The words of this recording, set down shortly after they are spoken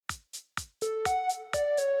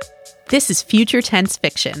This is Future Tense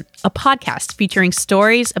Fiction, a podcast featuring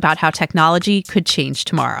stories about how technology could change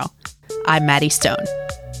tomorrow. I'm Maddie Stone.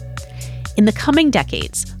 In the coming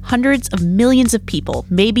decades, hundreds of millions of people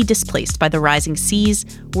may be displaced by the rising seas,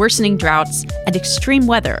 worsening droughts, and extreme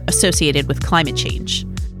weather associated with climate change.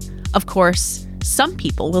 Of course, some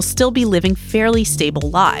people will still be living fairly stable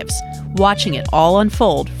lives, watching it all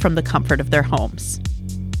unfold from the comfort of their homes.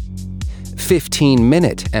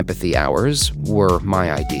 15-minute empathy hours were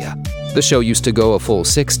my idea. The show used to go a full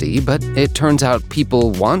 60, but it turns out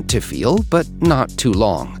people want to feel, but not too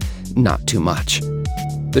long, not too much.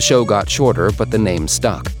 The show got shorter, but the name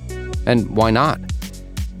stuck. And why not?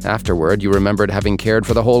 Afterward, you remembered having cared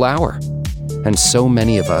for the whole hour. And so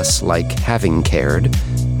many of us like having cared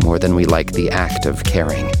more than we like the act of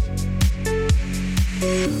caring.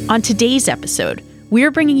 On today's episode,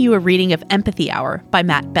 we're bringing you a reading of Empathy Hour by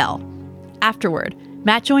Matt Bell. Afterward,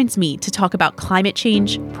 Matt joins me to talk about climate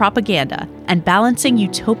change, propaganda, and balancing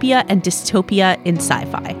utopia and dystopia in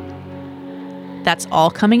sci-fi. That's all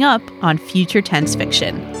coming up on Future Tense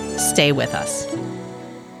Fiction. Stay with us.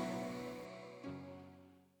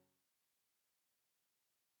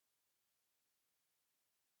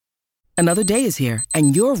 Another day is here,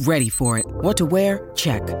 and you're ready for it. What to wear?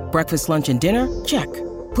 Check. Breakfast, lunch, and dinner? Check.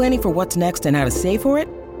 Planning for what's next and how to save for it?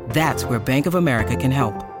 That's where Bank of America can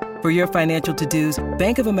help. For your financial to-dos,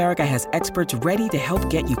 Bank of America has experts ready to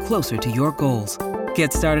help get you closer to your goals.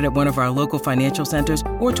 Get started at one of our local financial centers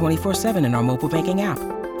or 24/7 in our mobile banking app.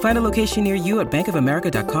 Find a location near you at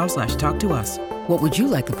bankofamerica.com/talktous. What would you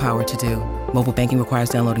like the power to do? Mobile banking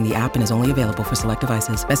requires downloading the app and is only available for select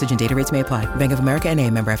devices. Message and data rates may apply. Bank of America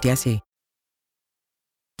N.A., member FDIC.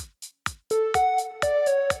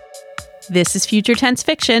 This is Future Tense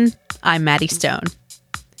Fiction. I'm Maddie Stone.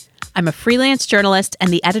 I'm a freelance journalist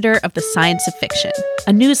and the editor of The Science of Fiction,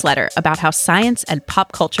 a newsletter about how science and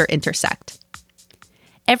pop culture intersect.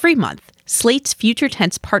 Every month, Slate's Future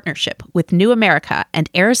Tense partnership with New America and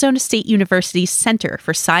Arizona State University's Center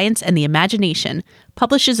for Science and the Imagination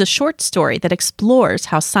publishes a short story that explores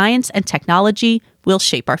how science and technology will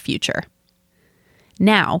shape our future.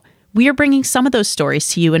 Now, we are bringing some of those stories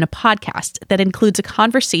to you in a podcast that includes a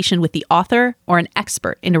conversation with the author or an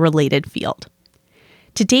expert in a related field.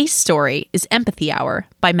 Today's story is Empathy Hour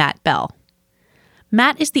by Matt Bell.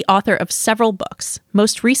 Matt is the author of several books,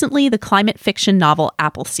 most recently the climate fiction novel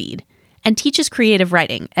Appleseed, and teaches creative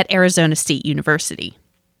writing at Arizona State University.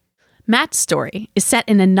 Matt's story is set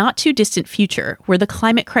in a not-too-distant future where the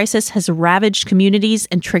climate crisis has ravaged communities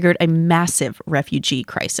and triggered a massive refugee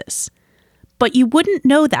crisis. But you wouldn't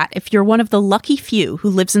know that if you're one of the lucky few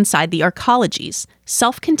who lives inside the arcologies,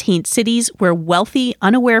 self-contained cities where wealthy,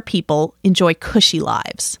 unaware people enjoy cushy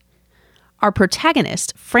lives. Our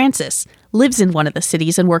protagonist, Francis, lives in one of the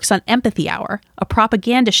cities and works on Empathy Hour, a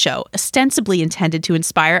propaganda show ostensibly intended to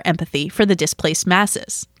inspire empathy for the displaced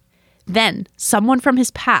masses. Then, someone from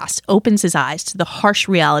his past opens his eyes to the harsh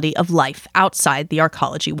reality of life outside the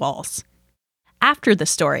arcology walls. After the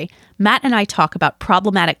story, Matt and I talk about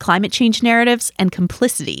problematic climate change narratives and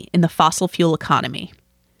complicity in the fossil fuel economy.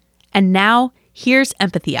 And now, here's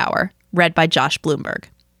Empathy Hour, read by Josh Bloomberg.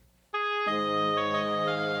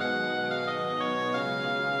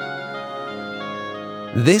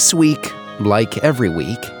 This week, like every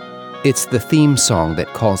week, it's the theme song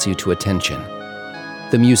that calls you to attention.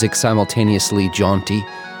 The music simultaneously jaunty,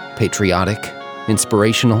 patriotic,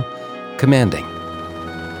 inspirational, commanding.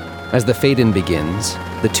 As the fade-in begins,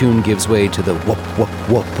 the tune gives way to the whoop, whoop,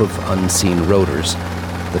 whoop of unseen rotors,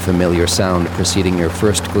 the familiar sound preceding your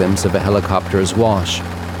first glimpse of a helicopter's wash,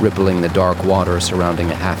 rippling the dark water surrounding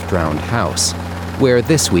a half-drowned house, where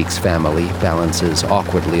this week's family balances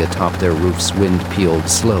awkwardly atop their roof's wind-peeled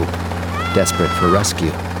slope, desperate for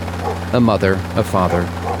rescue. A mother, a father,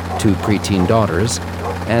 2 preteen daughters,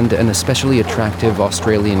 and an especially attractive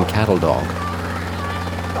Australian cattle dog.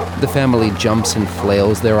 The family jumps and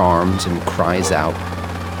flails their arms and cries out.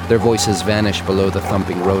 Their voices vanish below the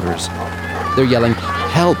thumping rotors. They're yelling,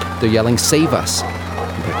 "Help!" They're yelling, "Save us!"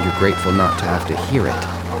 But you're grateful not to have to hear it.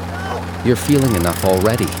 You're feeling enough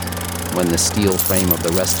already when the steel frame of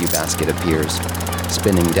the rescue basket appears,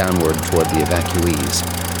 spinning downward toward the evacuees.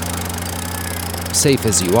 Safe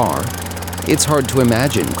as you are, it's hard to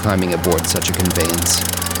imagine climbing aboard such a conveyance.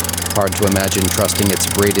 Hard to imagine trusting its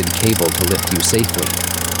braided cable to lift you safely.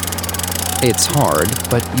 It's hard,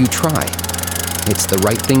 but you try. It's the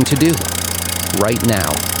right thing to do. Right now,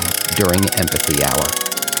 during Empathy Hour.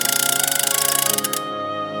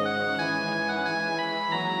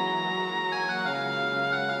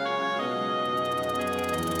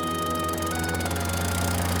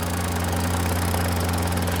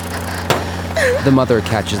 The mother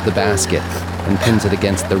catches the basket and pins it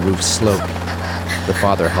against the roof's slope. The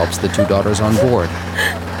father helps the two daughters on board.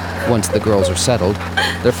 Once the girls are settled,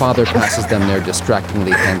 their father passes them their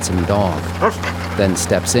distractingly handsome dog, then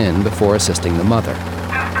steps in before assisting the mother.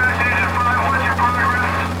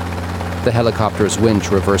 The helicopter's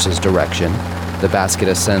winch reverses direction. The basket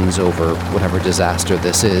ascends over whatever disaster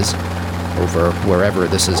this is, over wherever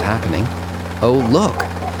this is happening. Oh, look!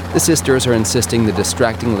 The sisters are insisting the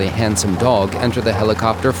distractingly handsome dog enter the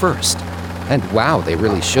helicopter first. And wow, they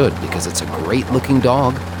really should, because it's a great-looking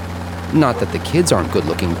dog. Not that the kids aren't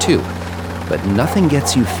good-looking too, but nothing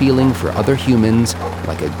gets you feeling for other humans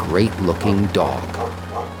like a great-looking dog.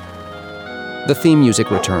 The theme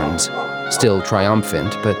music returns, still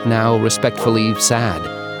triumphant, but now respectfully sad.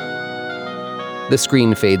 The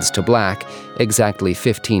screen fades to black exactly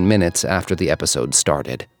 15 minutes after the episode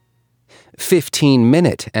started.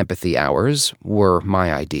 15-minute empathy hours were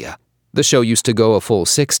my idea. The show used to go a full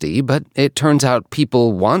 60, but it turns out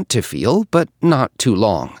people want to feel, but not too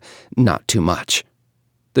long, not too much.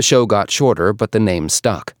 The show got shorter, but the name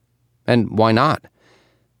stuck. And why not?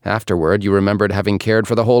 Afterward, you remembered having cared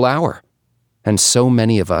for the whole hour. And so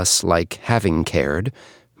many of us like having cared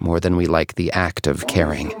more than we like the act of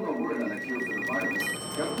caring.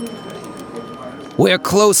 "We're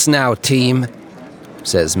close now, team,"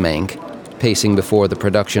 says Mank, pacing before the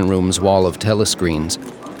production room's wall of telescreens.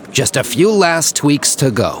 "Just a few last tweaks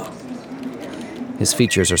to go." His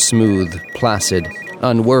features are smooth, placid,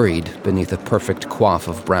 unworried beneath a perfect coif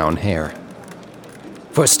of brown hair.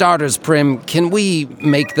 "For starters, Prim, can we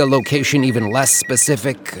make the location even less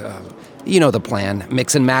specific? You know the plan.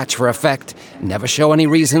 Mix and match for effect. Never show any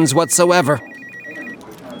reasons whatsoever."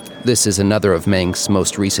 This is another of Mank's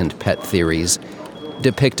most recent pet theories.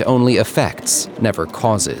 Depict only effects, never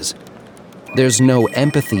causes. There's no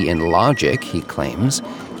empathy in logic, he claims,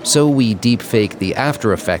 so we deepfake the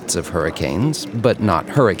after effects of hurricanes, but not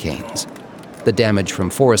hurricanes. The damage from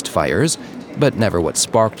forest fires, but never what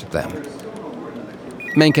sparked them.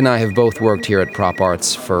 Mank and I have both worked here at Prop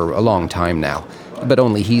Arts for a long time now, but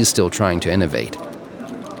only he's still trying to innovate.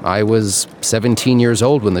 I was 17 years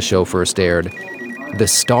old when the show first aired, the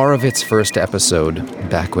star of its first episode,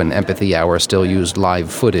 back when Empathy Hour still used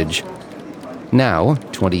live footage. Now,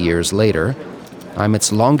 20 years later, I'm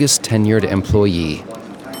its longest tenured employee,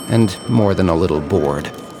 and more than a little bored.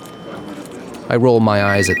 I roll my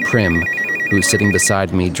eyes at Prim, who's sitting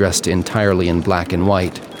beside me dressed entirely in black and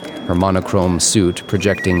white, her monochrome suit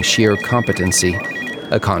projecting sheer competency,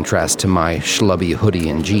 a contrast to my schlubby hoodie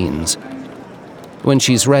and jeans. When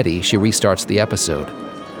she's ready, she restarts the episode.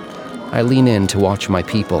 I lean in to watch my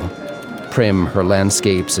people, Prim her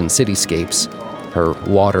landscapes and cityscapes, her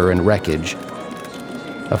water and wreckage.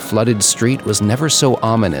 A flooded street was never so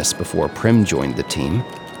ominous before Prim joined the team.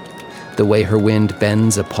 The way her wind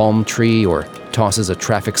bends a palm tree or tosses a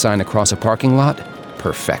traffic sign across a parking lot,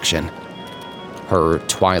 perfection. Her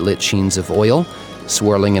twilit sheens of oil,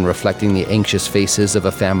 swirling and reflecting the anxious faces of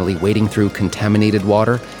a family wading through contaminated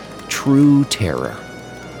water, true terror.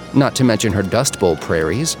 Not to mention her Dust Bowl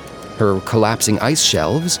prairies, her collapsing ice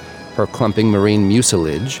shelves, her clumping marine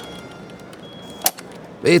mucilage.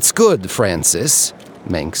 "It's good, Francis,"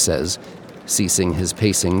 Mank says, ceasing his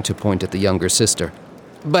pacing to point at the younger sister.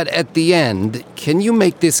 "But at the end, can you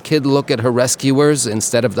make this kid look at her rescuers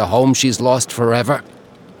instead of the home she's lost forever?"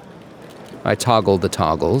 I toggle the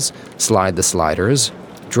toggles, slide the sliders,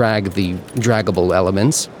 drag the draggable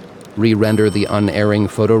elements, re-render the unerring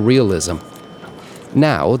photorealism.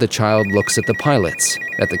 Now the child looks at the pilots,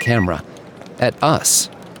 at the camera, at us,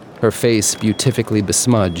 her face beatifically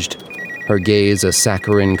besmudged, her gaze a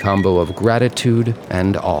saccharine combo of gratitude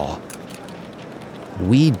and awe.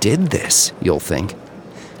 We did this, you'll think.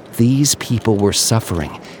 These people were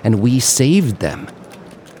suffering, and we saved them.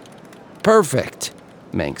 "Perfect,"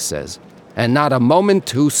 Mank says, "and not a moment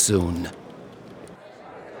too soon."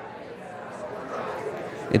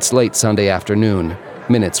 It's late Sunday afternoon,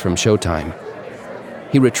 minutes from showtime.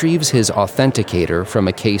 He retrieves his authenticator from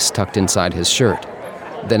a case tucked inside his shirt,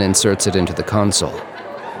 then inserts it into the console.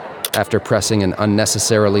 After pressing an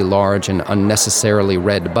unnecessarily large and unnecessarily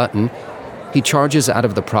red button, he charges out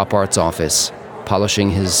of the Prop Arts office, polishing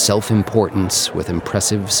his self-importance with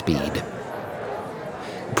impressive speed.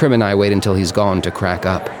 Prim and I wait until he's gone to crack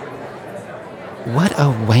up. "What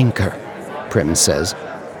a wanker," Prim says.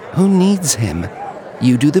 "Who needs him?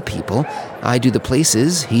 You do the people, I do the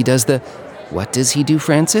places, he does the..." "What does he do,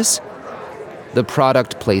 Francis?" "The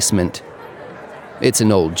product placement." It's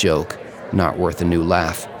an old joke, not worth a new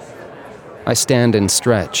laugh. I stand and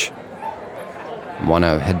stretch.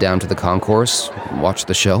 "Wanna head down to the concourse, watch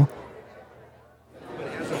the show?"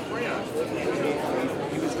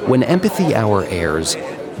 When Empathy Hour airs,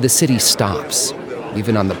 the city stops,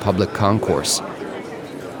 even on the public concourse.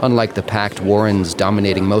 Unlike the packed warrens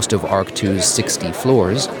dominating most of Arc 2's 60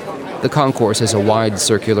 floors, the concourse is a wide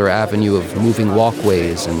circular avenue of moving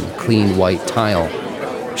walkways and clean white tile,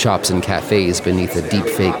 shops and cafes beneath a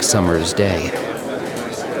deep-fake summer's day.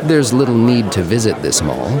 There's little need to visit this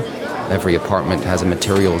mall. Every apartment has a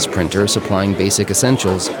materials printer supplying basic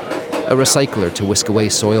essentials, a recycler to whisk away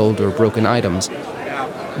soiled or broken items.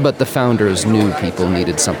 But the founders knew people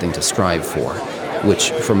needed something to strive for,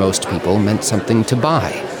 which for most people meant something to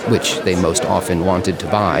buy, which they most often wanted to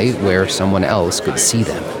buy where someone else could see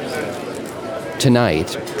them.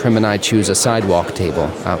 Tonight, Prim and I choose a sidewalk table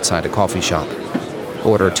outside a coffee shop,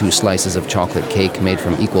 order 2 slices of chocolate cake made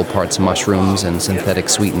from equal parts mushrooms and synthetic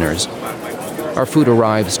sweeteners. Our food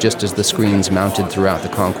arrives just as the screens mounted throughout the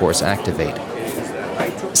concourse activate.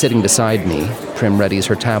 Sitting beside me, Prim readies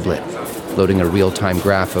her tablet, loading a real-time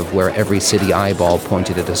graph of where every city eyeball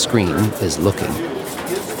pointed at a screen is looking.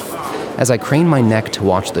 As I crane my neck to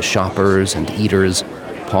watch the shoppers and eaters,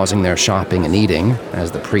 pausing their shopping and eating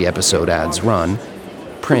as the pre-episode ads run,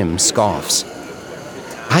 Prim scoffs.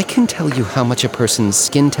 I can tell you how much a person's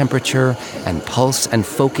skin temperature and pulse and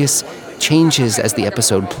focus changes as the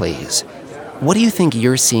episode plays. What do you think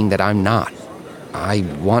you're seeing that I'm not? I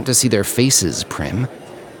want to see their faces, Prim.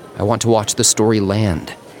 I want to watch the story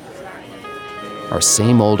land. Our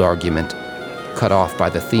same old argument, cut off by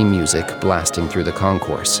the theme music blasting through the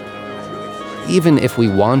concourse. Even if we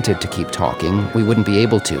wanted to keep talking, we wouldn't be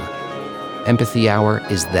able to. Empathy Hour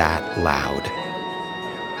is that loud.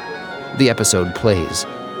 The episode plays.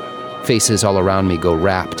 Faces all around me go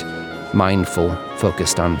rapt, mindful,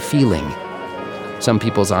 focused on feeling. Some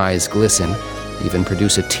people's eyes glisten, even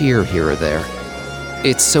produce a tear here or there.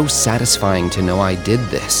 It's so satisfying to know I did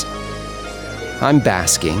this. I'm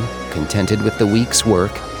basking, contented with the week's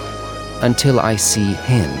work, until I see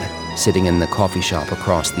him sitting in the coffee shop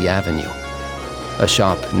across the avenue. A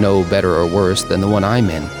shop no better or worse than the one I'm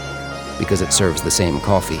in, because it serves the same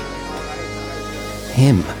coffee.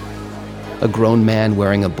 Him. A grown man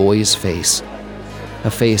wearing a boy's face.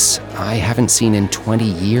 A face I haven't seen in 20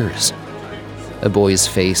 years. A boy's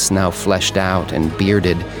face now fleshed out and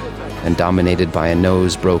bearded, and dominated by a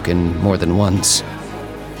nose broken more than once.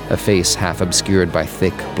 A face half obscured by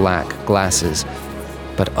thick black glasses,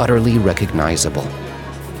 but utterly recognizable.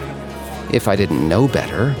 If I didn't know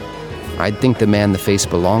better, I'd think the man the face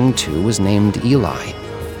belonged to was named Eli.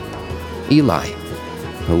 Eli,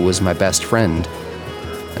 who was my best friend,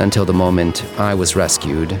 until the moment I was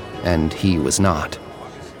rescued and he was not.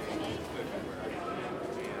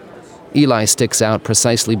 Eli sticks out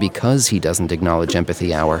precisely because he doesn't acknowledge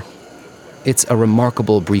Empathy Hour. It's a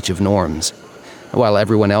remarkable breach of norms. While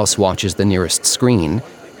everyone else watches the nearest screen,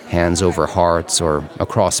 hands over hearts or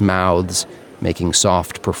across mouths, making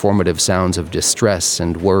soft performative sounds of distress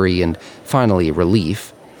and worry and finally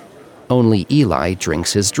relief, only Eli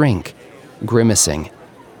drinks his drink, grimacing,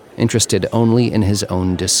 interested only in his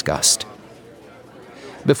own disgust.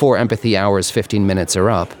 Before Empathy Hour's 15 minutes are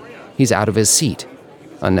up, he's out of his seat,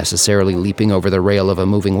 unnecessarily leaping over the rail of a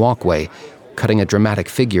moving walkway, cutting a dramatic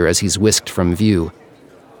figure as he's whisked from view.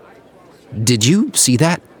 "Did you see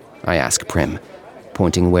that?" I ask Prim,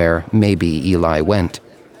 pointing where maybe Eli went.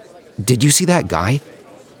 "Did you see that guy?"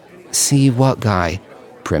 "See what guy?"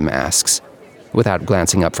 Prim asks, without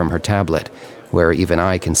glancing up from her tablet, where even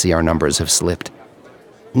I can see our numbers have slipped.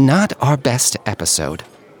 "Not our best episode.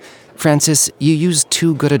 Francis, you used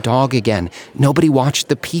too good a dog again. Nobody watched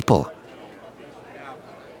the people."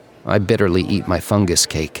 I bitterly eat my fungus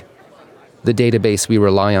cake. The database we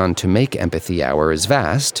rely on to make Empathy Hour is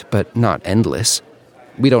vast, but not endless.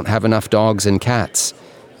 We don't have enough dogs and cats,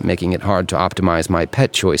 making it hard to optimize my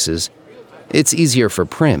pet choices. It's easier for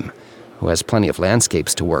Prim, who has plenty of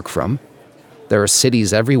landscapes to work from. There are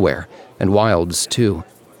cities everywhere, and wilds too.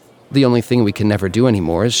 The only thing we can never do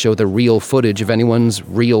anymore is show the real footage of anyone's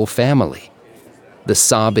real family. The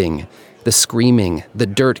sobbing, the screaming, the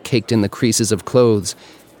dirt caked in the creases of clothes.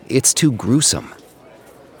 It's too gruesome.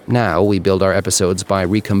 Now we build our episodes by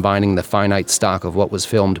recombining the finite stock of what was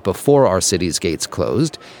filmed before our city's gates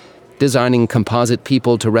closed, designing composite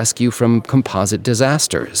people to rescue from composite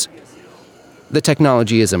disasters. The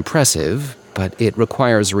technology is impressive, but it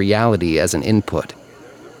requires reality as an input.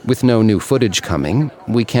 With no new footage coming,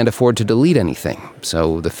 we can't afford to delete anything,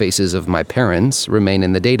 so the faces of my parents remain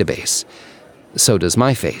in the database. So does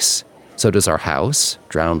my face. So does our house,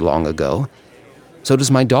 drowned long ago. So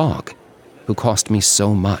does my dog, who cost me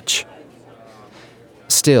so much.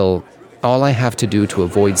 Still, all I have to do to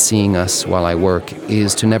avoid seeing us while I work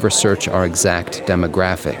is to never search our exact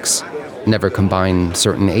demographics. never combine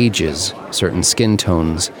certain ages, certain skin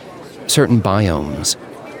tones, certain biomes.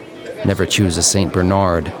 Never choose a St.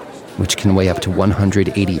 Bernard, which can weigh up to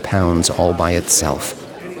 180 pounds all by itself.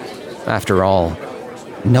 After all,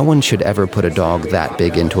 no one should ever put a dog that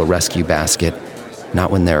big into a rescue basket,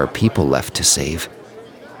 not when there are people left to save.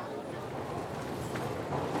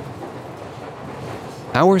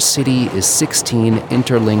 Our city is 16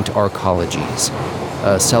 interlinked arcologies,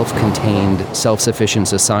 a self-contained, self-sufficient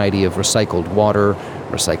society of recycled water,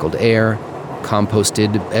 recycled air,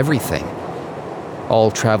 composted everything.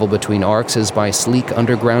 All travel between arcs as by sleek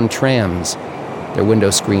underground trams, their window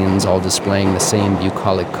screens all displaying the same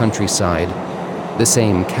bucolic countryside, the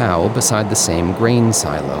same cow beside the same grain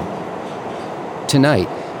silo. Tonight,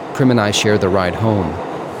 Prim and I share the ride home,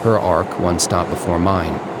 her arc one stop before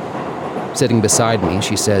mine. Sitting beside me,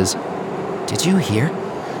 she says, "Did you hear?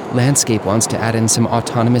 Landscape wants to add in some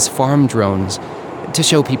autonomous farm drones to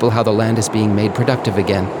show people how the land is being made productive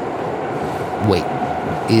again." Wait,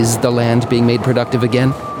 is the land being made productive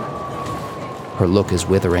again? Her look is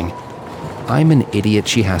withering. I'm an idiot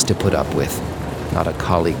she has to put up with, not a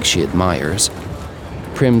colleague she admires.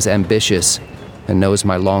 Prim's ambitious and knows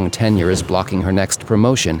my long tenure is blocking her next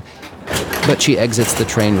promotion, but she exits the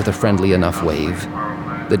train with a friendly enough wave.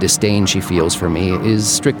 The disdain she feels for me is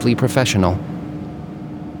strictly professional.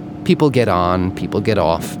 People get on, people get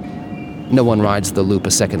off. No one rides the loop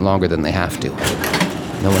a second longer than they have to.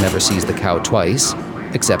 No one ever sees the cow twice,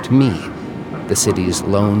 except me, the city's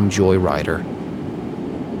lone joyrider.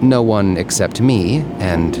 No one except me,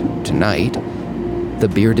 and, tonight, the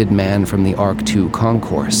bearded man from the Arc 2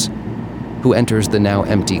 concourse, who enters the now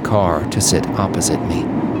empty car to sit opposite me.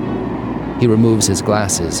 He removes his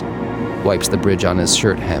glasses, wipes the bridge on his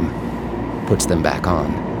shirt hem, puts them back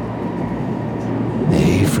on.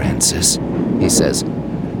 "Hey, Francis," he says.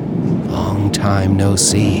 "Long time no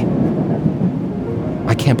see."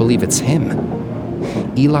 I can't believe it's him.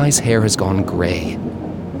 Eli's hair has gone gray,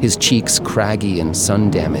 his cheeks craggy and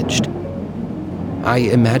sun-damaged. I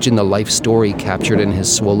imagine the life story captured in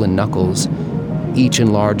his swollen knuckles, each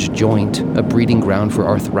enlarged joint a breeding ground for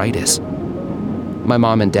arthritis. My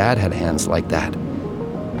mom and dad had hands like that.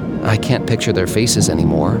 I can't picture their faces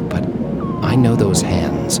anymore, but I know those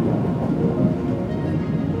hands.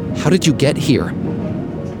 "How did you get here?"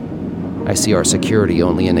 I see our security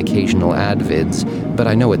only in occasional ad vids, but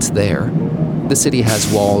I know it's there. The city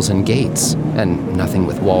has walls and gates, and nothing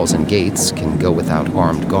with walls and gates can go without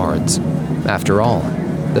armed guards. After all,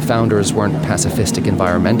 the founders weren't pacifistic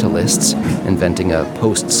environmentalists inventing a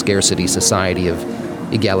post-scarcity society of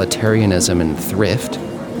egalitarianism and thrift,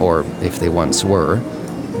 or if they once were,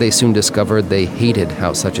 they soon discovered they hated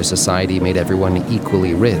how such a society made everyone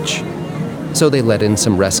equally rich. So they let in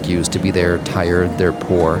some rescues to be their tired, their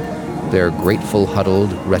poor, their grateful,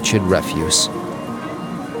 huddled, wretched refuse.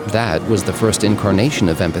 That was the first incarnation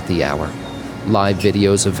of Empathy Hour. Live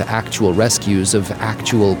videos of actual rescues of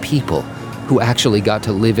actual people who actually got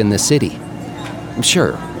to live in the city.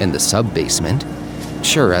 Sure, in the sub-basement.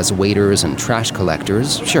 Sure, as waiters and trash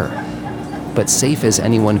collectors, sure. But safe as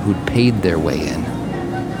anyone who'd paid their way in.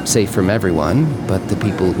 Safe from everyone but the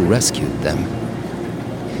people who rescued them.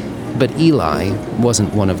 But Eli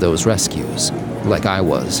wasn't one of those rescues, like I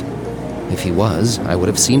was. If he was, I would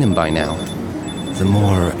have seen him by now. "The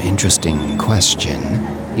more interesting question,"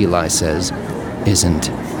 Eli says, "isn't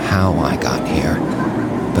how I got here,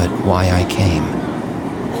 but why I came.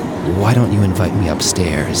 Why don't you invite me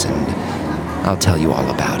upstairs and I'll tell you all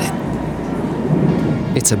about it."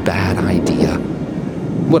 It's a bad idea.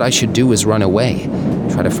 What I should do is run away,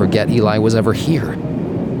 try to forget Eli was ever here.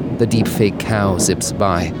 The deep-fake cow zips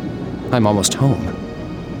by. I'm almost home.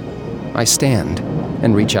 I stand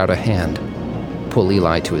and reach out a hand, pull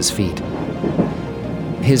Eli to his feet.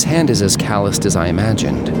 His hand is as calloused as I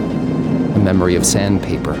imagined. A memory of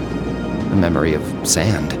sandpaper, a memory of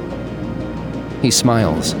sand. He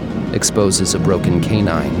smiles, exposes a broken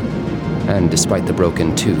canine, and despite the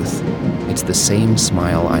broken tooth, it's the same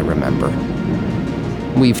smile I remember.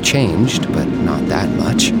 We've changed, but not that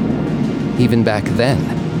much. Even back then,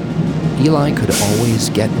 Eli could always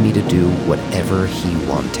get me to do whatever he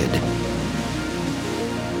wanted.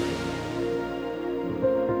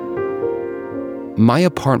 My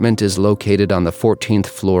apartment is located on the 14th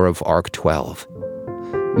floor of Arc 12.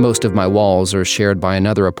 Most of my walls are shared by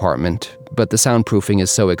another apartment, but the soundproofing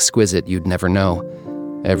is so exquisite you'd never know.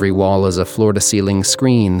 Every wall is a floor-to-ceiling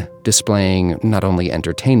screen, displaying not only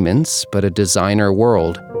entertainments, but a designer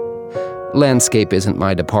world. Landscape isn't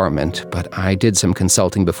my department, but I did some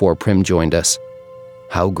consulting before Prim joined us.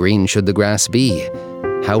 How green should the grass be?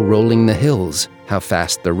 How rolling the hills? How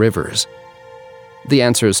fast the rivers? The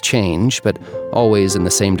answers change, but always in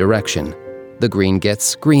the same direction. The green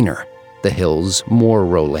gets greener, the hills more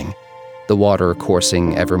rolling, the water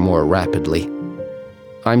coursing ever more rapidly.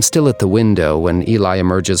 I'm still at the window when Eli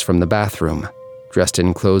emerges from the bathroom, dressed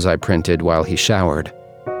in clothes I printed while he showered.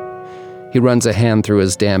 He runs a hand through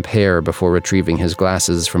his damp hair before retrieving his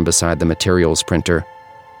glasses from beside the materials printer.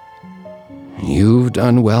 "You've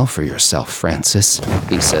done well for yourself, Francis,"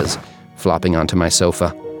 he says, flopping onto my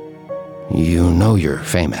sofa. "You know you're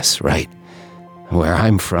famous, right? Where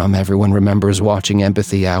I'm from, everyone remembers watching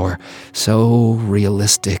Empathy Hour. So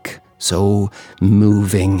realistic, so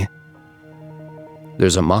moving."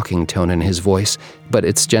 There's a mocking tone in his voice, but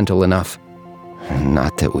it's gentle enough.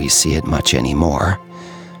 "Not that we see it much anymore.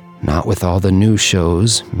 Not with all the new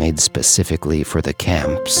shows made specifically for the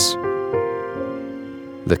camps."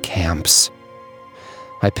 The camps.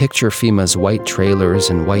 I picture FEMA's white trailers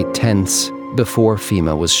and white tents before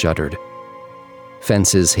FEMA was shuttered.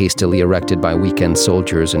 Fences hastily erected by weekend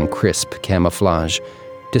soldiers in crisp camouflage,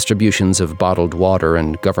 distributions of bottled water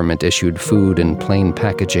and government-issued food in plain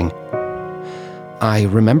packaging. I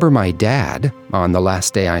remember my dad, on the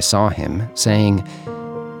last day I saw him, saying,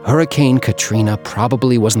 "Hurricane Katrina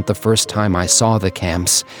probably wasn't the first time I saw the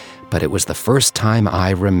camps, but it was the first time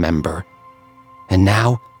I remember. And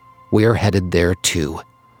now, we're headed there too."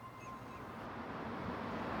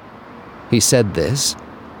 He said this,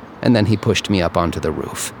 and then he pushed me up onto the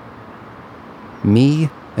roof. Me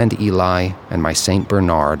and Eli and my St.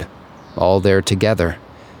 Bernard, all there together,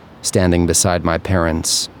 standing beside my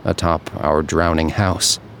parents atop our drowning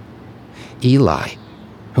house. Eli,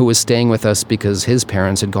 who was staying with us because his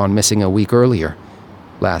parents had gone missing a week earlier,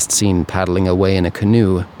 last seen paddling away in a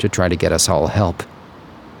canoe to try to get us all help.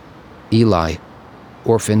 Eli,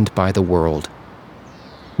 orphaned by the world.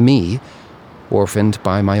 Me, orphaned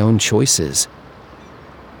by my own choices.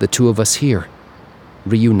 The two of us here,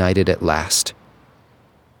 reunited at last.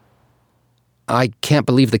 "I can't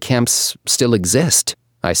believe the camps still exist,"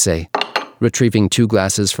 I say, retrieving 2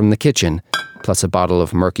 glasses from the kitchen, plus a bottle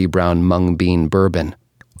of murky brown mung bean bourbon.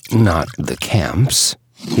 "Not the camps,"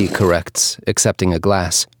 he corrects, accepting a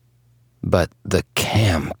glass. "But the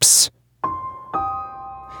camps."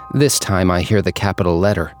 This time I hear the capital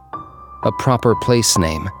letter. A proper place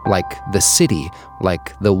name, like the city,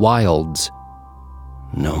 like the wilds.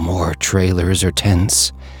 No more trailers or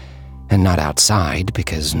tents. And not outside,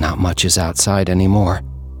 because not much is outside anymore.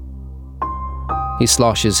 He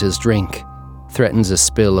sloshes his drink, threatens a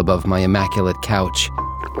spill above my immaculate couch.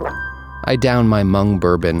 I down my mung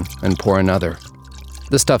bourbon and pour another.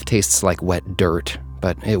 The stuff tastes like wet dirt,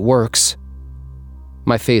 but it works.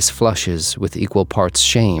 My face flushes with equal parts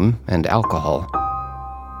shame and alcohol.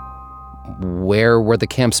 "Where were the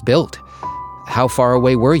camps built? How far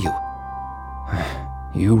away were you?"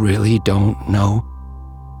 "You really don't know?"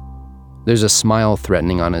 There's a smile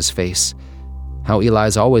threatening on his face, how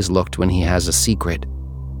Eli's always looked when he has a secret.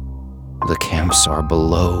 "The camps are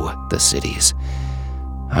below the cities.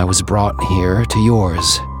 I was brought here to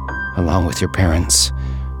yours, along with your parents,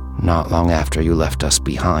 not long after you left us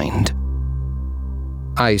behind."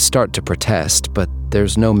 I start to protest, but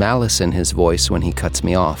there's no malice in his voice when he cuts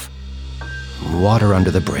me off. "Water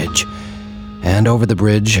under the bridge, and over the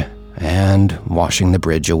bridge, and washing the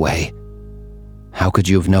bridge away. How could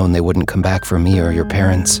you have known they wouldn't come back for me or your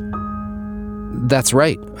parents?" "That's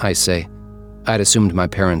right," I say. I'd assumed my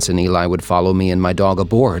parents and Eli would follow me and my dog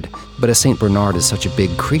aboard, but a St. Bernard is such a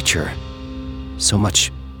big creature. So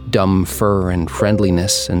much dumb fur and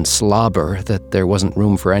friendliness and slobber that there wasn't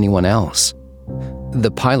room for anyone else.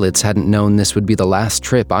 The pilots hadn't known this would be the last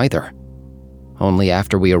trip either. Only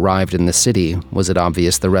after we arrived in the city was it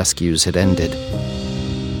obvious the rescues had ended.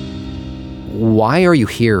 "Why are you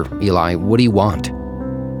here, Eli? What do you want?"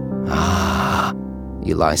 "Ah,"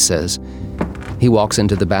 Eli says. He walks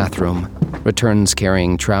into the bathroom, returns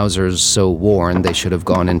carrying trousers so worn they should have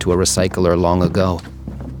gone into a recycler long ago.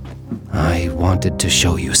 "I wanted to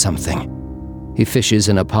show you something." He fishes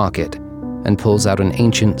in a pocket and pulls out an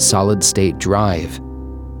ancient solid-state drive.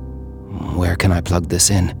 "Where can I plug this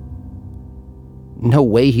in?" No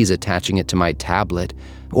way he's attaching it to my tablet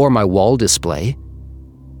or my wall display.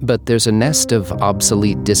 But there's a nest of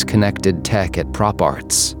obsolete disconnected tech at Prop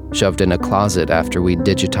Arts, shoved in a closet after we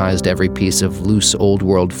digitized every piece of loose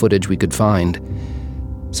old-world footage we could find.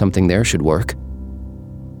 Something there should work.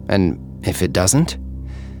 And if it doesn't,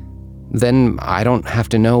 then I don't have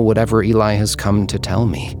to know whatever Eli has come to tell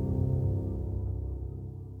me.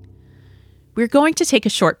 We're going to take a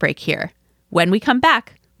short break here. When we come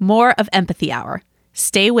back, more of Empathy Hour.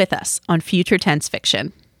 Stay with us on Future Tense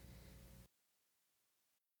Fiction.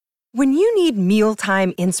 When you need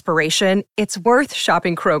mealtime inspiration, it's worth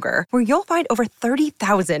shopping Kroger, where you'll find over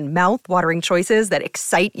 30,000 mouth-watering choices that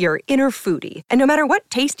excite your inner foodie. And no matter what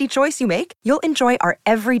tasty choice you make, you'll enjoy our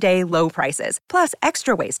everyday low prices, plus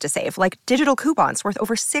extra ways to save, like digital coupons worth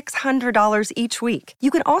over $600 each week. You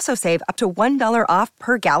can also save up to $1 off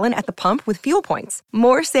per gallon at the pump with fuel points.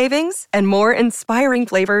 More savings and more inspiring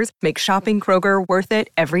flavors make shopping Kroger worth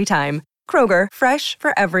it every time. Kroger, fresh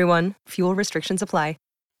for everyone. Fuel restrictions apply.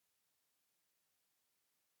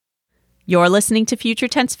 You're listening to Future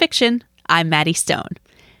Tense Fiction. I'm Maddie Stone.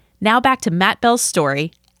 Now back to Matt Bell's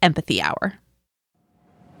story, Empathy Hour.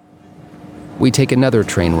 We take another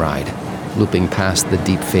train ride, looping past the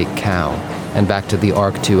deepfake cow and back to the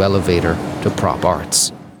Arc 2 elevator to Prop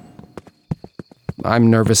Arts. I'm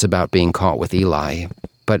nervous about being caught with Eli,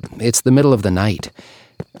 but it's the middle of the night.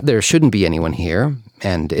 There shouldn't be anyone here,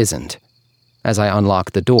 and isn't. As I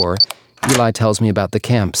unlock the door, Eli tells me about the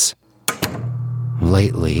camps.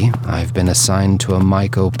 Lately, I've been assigned to a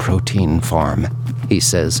mycoprotein farm, he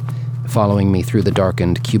says, following me through the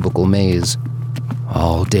darkened cubicle maze.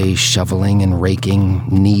 All day shoveling and raking,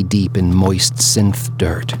 knee-deep in moist synth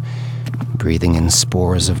dirt, breathing in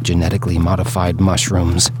spores of genetically modified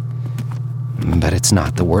mushrooms. But it's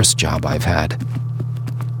not the worst job I've had.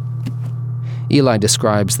 Eli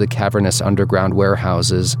describes the cavernous underground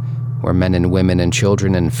warehouses where men and women and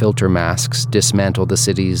children in filter masks dismantle the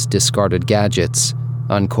city's discarded gadgets,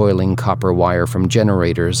 uncoiling copper wire from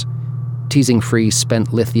generators, teasing free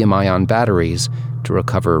spent lithium-ion batteries to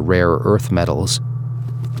recover rare earth metals.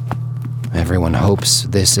 Everyone hopes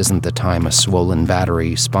this isn't the time a swollen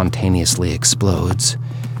battery spontaneously explodes,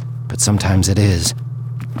 but sometimes it is.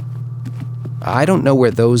 I don't know where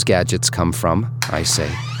those gadgets come from, I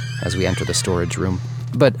say, as we enter the storage room,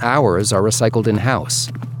 but ours are recycled in-house.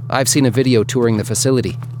 I've seen a video touring the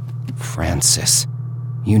facility. Francis,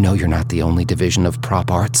 you know you're not the only division of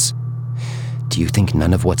Prop Arts. Do you think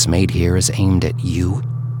none of what's made here is aimed at you?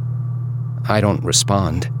 I don't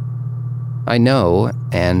respond. I know,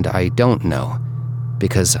 and I don't know,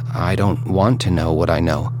 because I don't want to know what I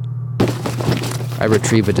know. I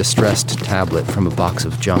retrieve a distressed tablet from a box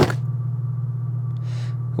of junk.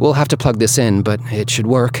 We'll have to plug this in, but it should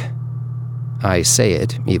work. I say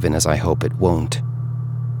it, even as I hope it won't.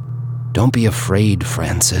 Don't be afraid,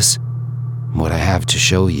 Francis. What I have to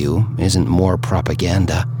show you isn't more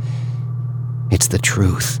propaganda. It's the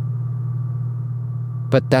truth.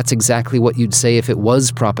 But that's exactly what you'd say if it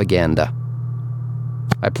was propaganda.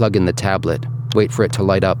 I plug in the tablet, wait for it to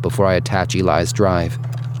light up before I attach Eli's drive.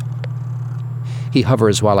 He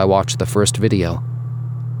hovers while I watch the first video.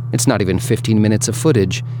 It's not even 15 minutes of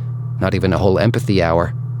footage, not even a whole empathy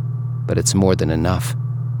hour, but it's more than enough.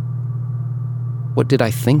 What did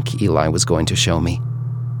I think Eli was going to show me?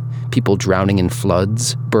 People drowning in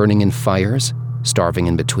floods, burning in fires, starving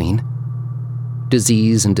in between.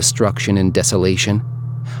 Disease and destruction and desolation.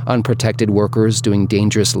 Unprotected workers doing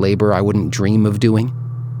dangerous labor I wouldn't dream of doing.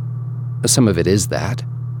 Some of it is that.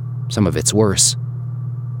 Some of it's worse.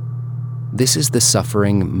 This is the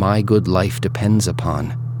suffering my good life depends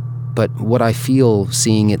upon. But what I feel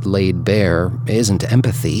seeing it laid bare isn't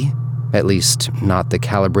empathy. At least, not the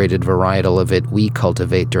calibrated varietal of it we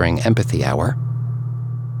cultivate during Empathy Hour.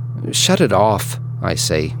 Shut it off, I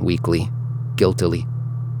say weakly, guiltily.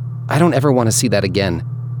 I don't ever want to see that again.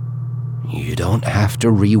 You don't have to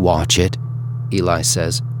rewatch it, Eli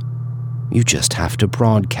says. You just have to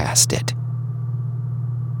broadcast it.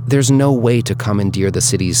 There's no way to commandeer the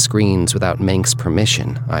city's screens without Manx's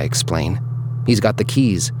permission, I explain. He's got the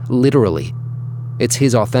keys, literally. It's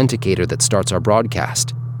his authenticator that starts our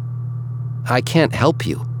broadcast. I can't help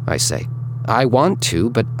you, I say. I want to,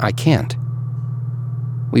 but I can't.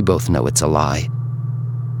 We both know it's a lie.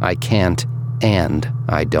 I can't, and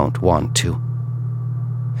I don't want to.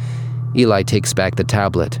 Eli takes back the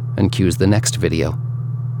tablet and cues the next video.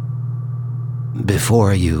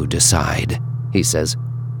 Before you decide, he says,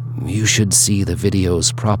 you should see the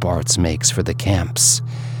videos Prop Arts makes for the camps.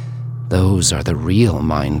 Those are the real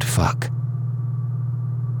mindfuck.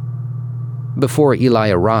 Before Eli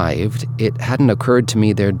arrived, it hadn't occurred to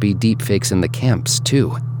me there'd be deepfakes in the camps, too.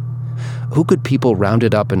 Who could people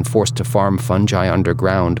rounded up and forced to farm fungi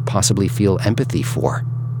underground possibly feel empathy for?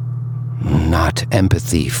 Not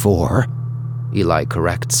empathy for, Eli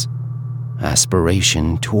corrects.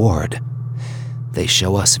 Aspiration toward. They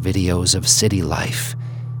show us videos of city life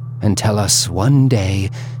and tell us one day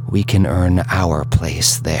we can earn our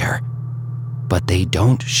place there. But they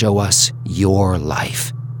don't show us your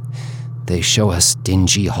life. They show us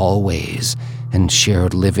dingy hallways and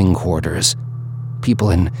shared living quarters, people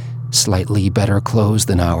in Slightly better clothes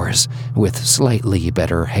than ours, with slightly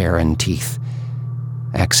better hair and teeth.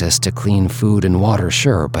 Access to clean food and water,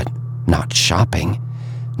 sure, but not shopping,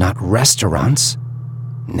 not restaurants,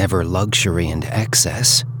 never luxury and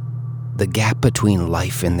excess. The gap between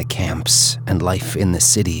life in the camps and life in the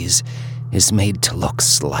cities is made to look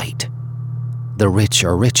slight. The rich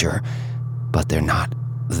are richer, but they're not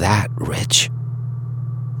that rich.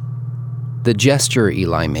 The gesture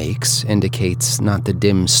Eli makes indicates not the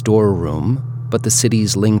dim storeroom, but the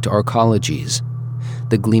city's linked arcologies,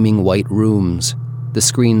 the gleaming white rooms, the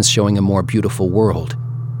screens showing a more beautiful world,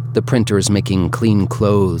 the printers making clean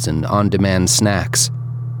clothes and on-demand snacks.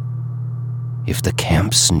 If the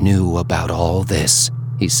camps knew about all this,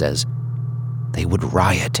 he says, they would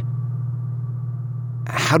riot.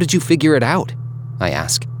 How did you figure it out? I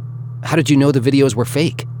ask. How did you know the videos were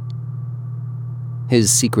fake? His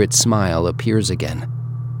secret smile appears again.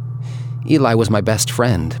 Eli was my best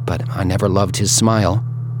friend, but I never loved his smile.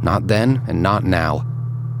 Not then and not now.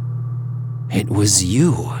 It was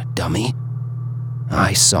you, dummy.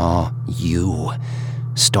 I saw you,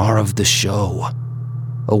 star of the show.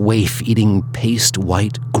 A waif eating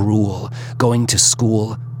paste-white gruel, going to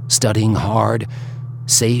school, studying hard,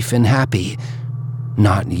 safe and happy.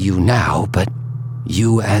 Not you now, but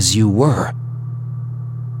you as you were.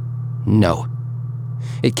 No.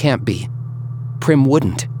 It can't be. Prim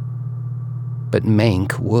wouldn't. But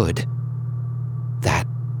Mank would. That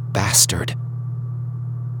bastard.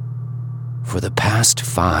 For the past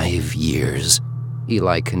 5 years,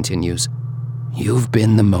 Eli continues, you've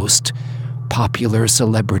been the most popular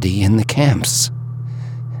celebrity in the camps.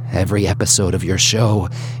 Every episode of your show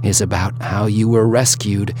is about how you were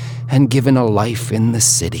rescued and given a life in the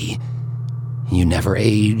city. You never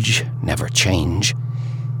age, never change.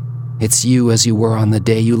 It's you as you were on the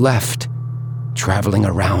day you left, traveling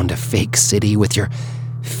around a fake city with your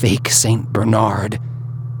fake St. Bernard,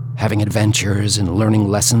 having adventures and learning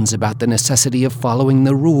lessons about the necessity of following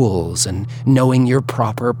the rules and knowing your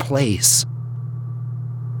proper place.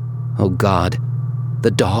 Oh God, the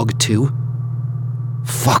dog too?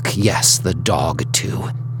 Fuck yes, the dog too.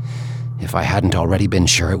 If I hadn't already been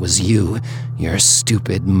sure it was you, your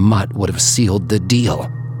stupid mutt would have sealed the deal.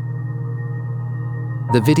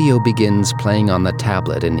 The video begins playing on the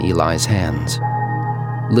tablet in Eli's hands.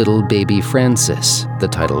 Little Baby Francis, the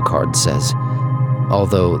title card says,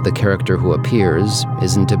 although the character who appears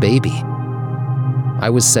isn't a baby. I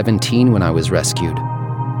was 17 when I was rescued,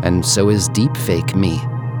 and so is Deepfake me,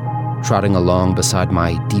 trotting along beside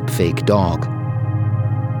my Deepfake dog.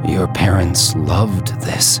 Your parents loved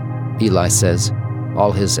this, Eli says.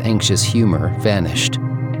 All his anxious humor vanished.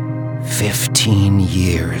 15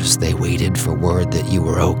 years they waited for word that you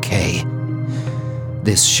were okay.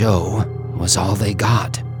 This show was all they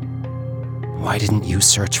got. Why didn't you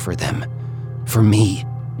search for them? For me?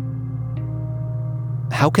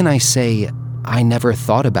 How can I say I never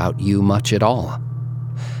thought about you much at all?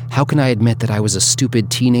 How can I admit that I was a stupid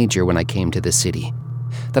teenager when I came to the city?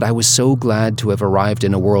 That I was so glad to have arrived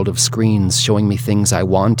in a world of screens showing me things I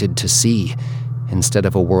wanted to see, instead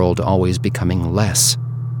of a world always becoming less?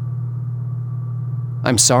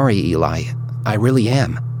 I'm sorry, Eli. I really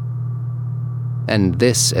am. And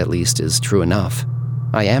this, at least, is true enough.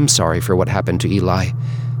 I am sorry for what happened to Eli,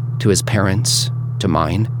 to his parents, to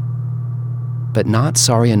mine. But not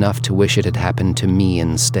sorry enough to wish it had happened to me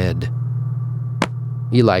instead.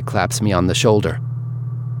 Eli claps me on the shoulder.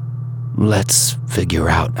 Let's figure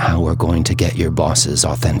out how we're going to get your boss's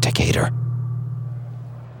authenticator.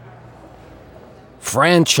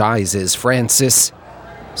 Franchises, Francis,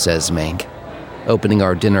 says Mank, opening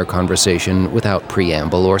our dinner conversation without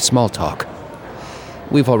preamble or small talk.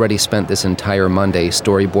 We've already spent this entire Monday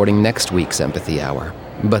storyboarding next week's Empathy Hour,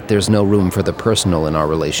 but there's no room for the personal in our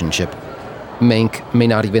relationship. Mank may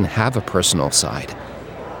not even have a personal side.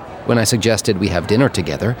 When I suggested we have dinner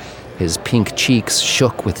together, his pink cheeks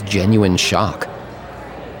shook with genuine shock.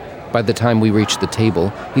 By the time we reach the table,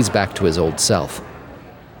 he's back to his old self.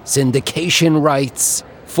 Syndication rights,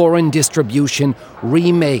 foreign distribution,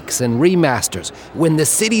 remakes and remasters. When the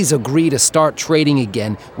cities agree to start trading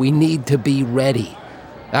again, we need to be ready.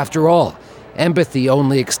 After all, empathy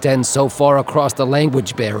only extends so far across the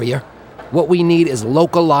language barrier. What we need is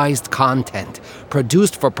localized content,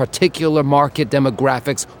 produced for particular market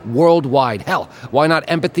demographics worldwide. Hell, why not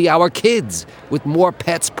Empathy Hour Kids, with more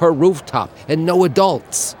pets per rooftop and no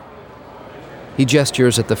adults? He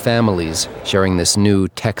gestures at the families sharing this new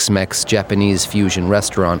Tex-Mex Japanese fusion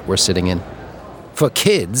restaurant we're sitting in. For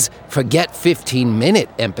kids, forget 15-minute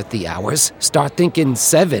empathy hours. Start thinking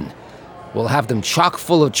 7. We'll have them chock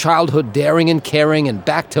full of childhood daring and caring and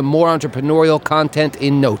back to more entrepreneurial content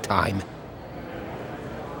in no time.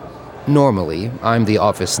 Normally, I'm the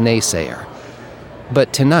office naysayer.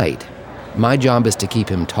 But tonight, my job is to keep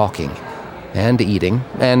him talking, and eating,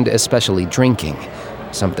 and especially drinking,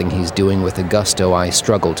 something he's doing with a gusto I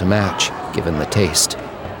struggle to match, given the taste.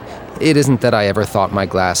 It isn't that I ever thought my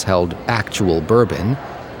glass held actual bourbon,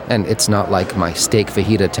 and it's not like my steak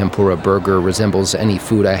fajita tempura burger resembles any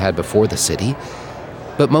food I had before the city.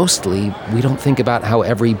 But mostly, we don't think about how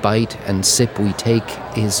every bite and sip we take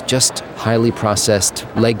is just highly processed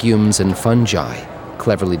legumes and fungi,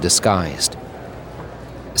 cleverly disguised.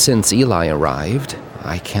 Since Eli arrived,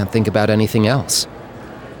 I can't think about anything else.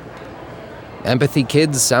 Empathy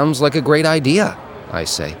Kids sounds like a great idea, I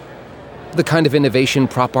say. The kind of innovation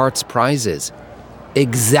Prop Arts prizes.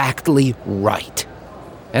 Exactly right.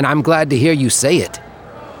 And I'm glad to hear you say it.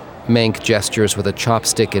 Mank gestures with a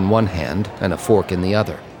chopstick in one hand and a fork in the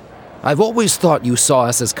other. I've always thought you saw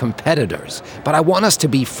us as competitors, but I want us to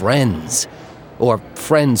be friends. Or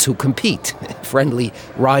friends who compete. Friendly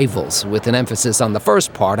rivals, with an emphasis on the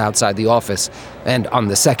first part outside the office and on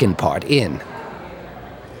the second part in.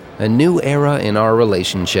 A new era in our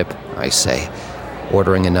relationship, I say,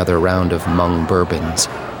 ordering another round of Mung bourbons.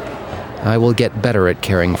 I will get better at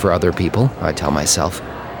caring for other people, I tell myself.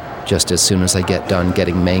 Just as soon as I get done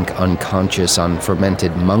getting Mank unconscious on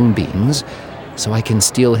fermented mung beans, so I can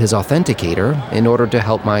steal his authenticator in order to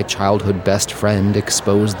help my childhood best friend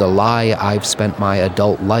expose the lie I've spent my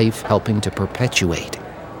adult life helping to perpetuate.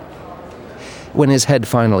 When his head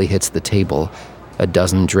finally hits the table, a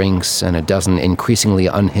dozen drinks and a dozen increasingly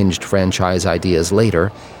unhinged franchise ideas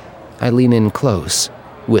later, I lean in close,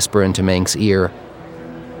 whisper into Mank's ear,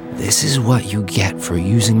 "This is what you get for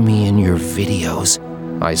using me in your videos,"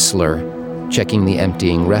 I slur, checking the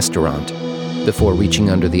emptying restaurant, before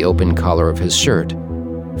reaching under the open collar of his shirt,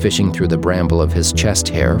 fishing through the bramble of his chest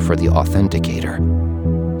hair for the authenticator.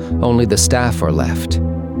 Only the staff are left,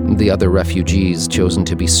 the other refugees chosen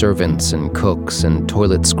to be servants and cooks and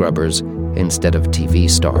toilet scrubbers instead of TV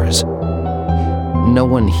stars. No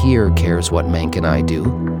one here cares what Mank and I do,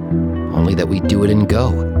 only that we do it and go.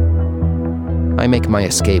 I make my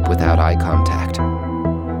escape without eye contact.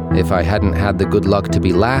 If I hadn't had the good luck to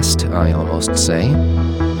be last, I almost say,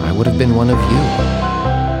 I would have been one of you.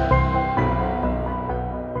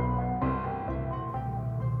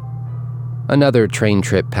 Another train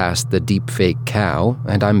trip past the deepfake cow,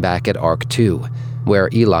 and I'm back at Arc 2, where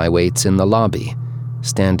Eli waits in the lobby,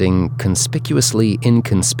 standing conspicuously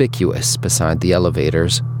inconspicuous beside the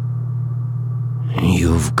elevators.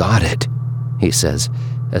 "You've got it," he says,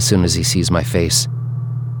 as soon as he sees my face.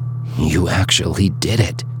 "You actually did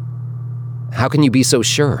it." "How can you be so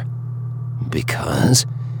sure?" "Because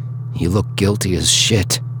you look guilty as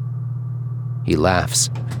shit." He laughs.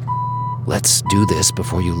 "Let's do this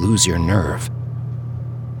before you lose your nerve."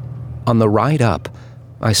 On the ride up,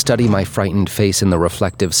 I study my frightened face in the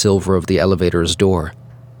reflective silver of the elevator's door.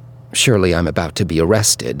 Surely I'm about to be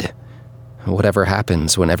arrested. Whatever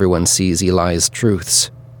happens when everyone sees Eli's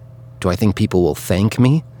truths, do I think people will thank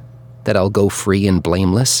me? That I'll go free and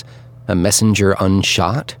blameless? A messenger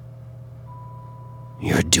unshot?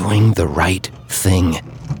 "You're doing the right thing,"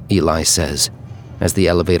 Eli says, as the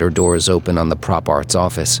elevator doors open on the Prop Arts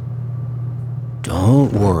office.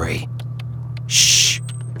 "Don't worry." "Shh,"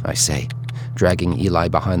 I say, dragging Eli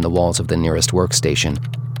behind the walls of the nearest workstation.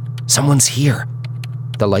 "Someone's here."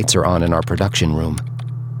 The lights are on in our production room,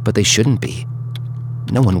 but they shouldn't be.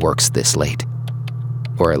 No one works this late.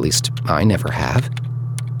 Or at least I never have.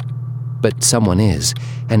 But someone is,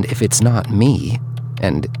 and if it's not me,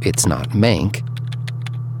 and it's not Mank,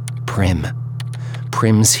 Prim.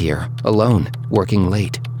 Prim's here, alone, working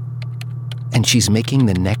late. And she's making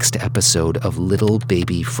the next episode of Little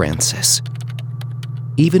Baby Francis.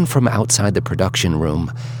 Even from outside the production room,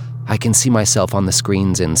 I can see myself on the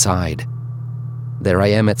screens inside. There I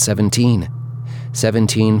am at 17.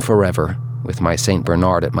 17 forever, with my St.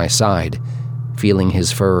 Bernard at my side, feeling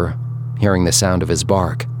his fur, hearing the sound of his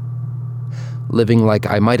bark. Living like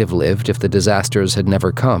I might have lived if the disasters had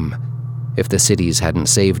never come, if the cities hadn't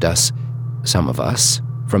saved us, some of us,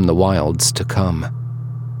 from the wilds to come.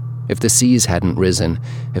 If the seas hadn't risen,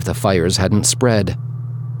 if the fires hadn't spread,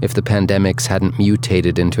 if the pandemics hadn't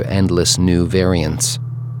mutated into endless new variants.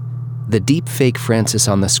 The deepfake Francis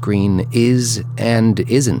on the screen is and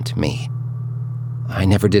isn't me. I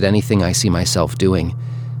never did anything I see myself doing,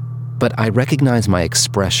 but I recognize my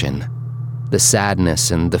expression, the sadness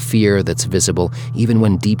and the fear that's visible even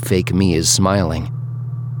when deepfake me is smiling.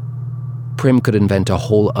 Prim could invent a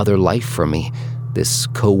whole other life for me, this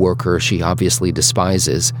co-worker she obviously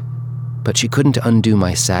despises, but she couldn't undo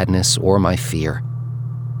my sadness or my fear.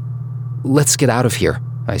 "Let's get out of here,"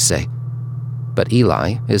 I say. But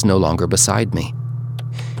Eli is no longer beside me.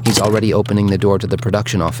 He's already opening the door to the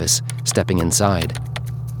production office, stepping inside.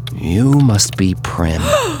 "You must be Prim,"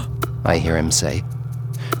 I hear him say.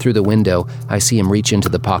 Through the window, I see him reach into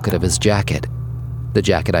the pocket of his jacket, the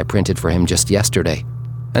jacket I printed for him just yesterday,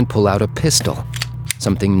 and pull out a pistol,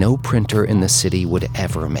 something no printer in the city would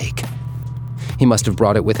ever make. He must have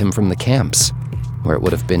brought it with him from the camps, where it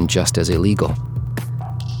would have been just as illegal.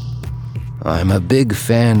 "I'm a big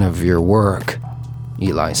fan of your work,"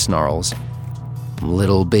 Eli snarls.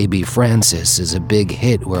 "Little baby Francis is a big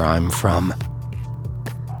hit where I'm from."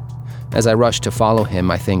 As I rush to follow him,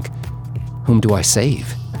 I think, whom do I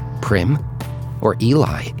save? Prim or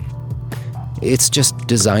Eli? It's just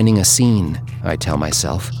designing a scene, I tell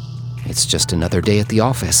myself. It's just another day at the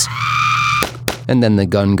office. And then the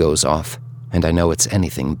gun goes off, and I know it's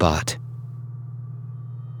anything but.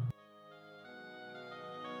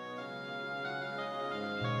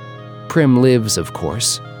 Prim lives, of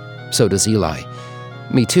course. So does Eli.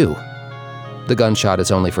 Me too. The gunshot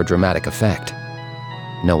is only for dramatic effect.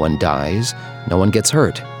 No one dies, no one gets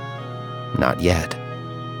hurt. Not yet.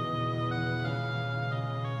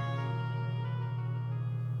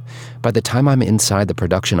 By the time I'm inside the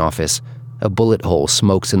production office, a bullet hole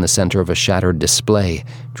smokes in the center of a shattered display,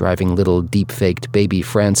 driving little deep-faked baby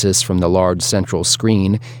Francis from the large central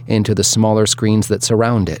screen into the smaller screens that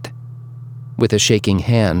surround it. With a shaking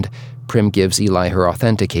hand, Prim gives Eli her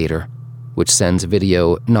authenticator, which sends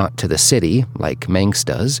video not to the city, like Manx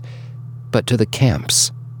does, but to the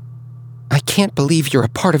camps. "I can't believe you're a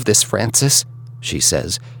part of this, Francis," she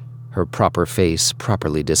says, her proper face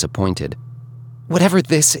properly disappointed. "Whatever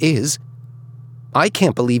this is. I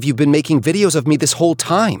can't believe you've been making videos of me this whole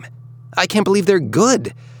time. I can't believe they're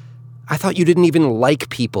good. I thought you didn't even like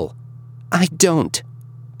people." "I don't,"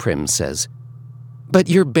 Prim says. "But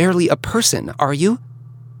you're barely a person, are you?"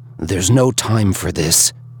 "There's no time for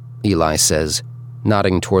this," Eli says,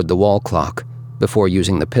 nodding toward the wall clock, before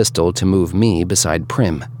using the pistol to move me beside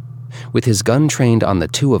Prim. With his gun trained on the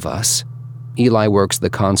two of us, Eli works the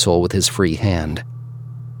console with his free hand.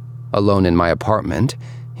 Alone in my apartment,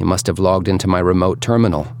 he must have logged into my remote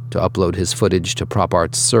terminal to upload his footage to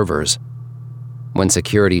PropArt's servers. When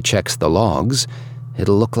security checks the logs,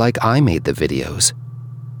 it'll look like I made the videos.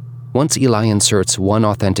 Once Eli inserts one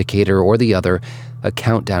authenticator or the other, a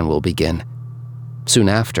countdown will begin. Soon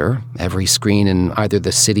after, every screen in either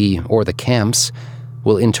the city or the camps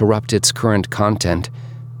will interrupt its current content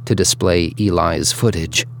to display Eli's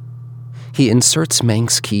footage. He inserts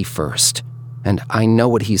Manx key first, and I know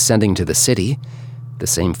what he's sending to the city, the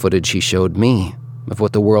same footage he showed me of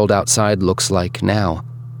what the world outside looks like now.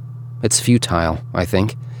 It's futile, I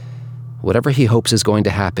think. Whatever he hopes is going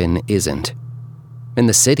to happen isn't. In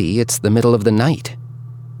the city, it's the middle of the night.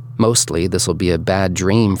 Mostly, this'll be a bad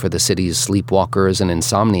dream for the city's sleepwalkers and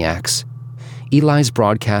insomniacs. Eli's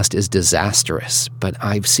broadcast is disastrous, but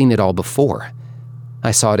I've seen it all before.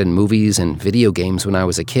 I saw it in movies and video games when I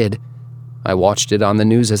was a kid. I watched it on the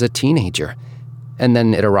news as a teenager, and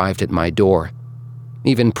then it arrived at my door.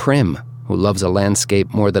 Even Prim, who loves a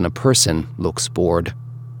landscape more than a person, looks bored.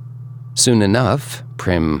 Soon enough,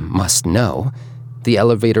 Prim must know, the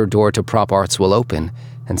elevator door to PropArts will open,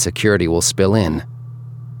 and security will spill in.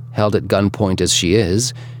 Held at gunpoint as she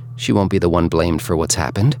is, she won't be the one blamed for what's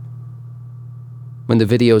happened. When the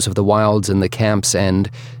videos of the wilds and the camps end,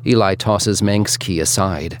 Eli tosses Manx key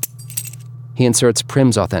aside. He inserts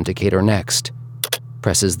Prim's authenticator next,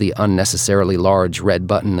 presses the unnecessarily large red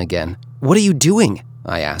button again. "What are you doing?"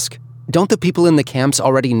 I ask. "Don't the people in the camps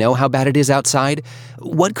already know how bad it is outside?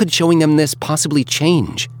 What could showing them this possibly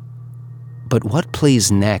change?" But what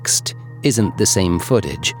plays next isn't the same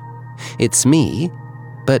footage. It's me,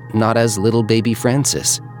 but not as little baby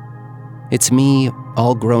Francis. It's me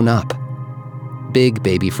all grown up. Big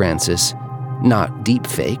baby Francis, not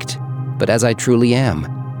deep-faked, but as I truly am,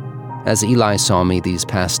 as Eli saw me these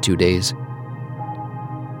past 2 days.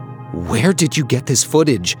 "Where did you get this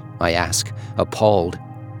footage?" I ask, appalled.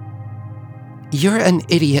 "You're an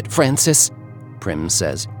idiot, Francis," Prim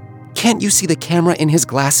says. "Can't you see the camera in his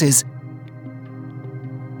glasses?"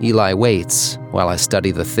 Eli waits while I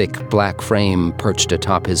study the thick black frame perched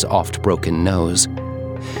atop his oft-broken nose.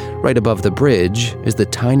 Right above the bridge is the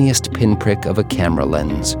tiniest pinprick of a camera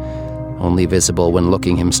lens, only visible when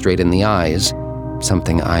looking him straight in the eyes,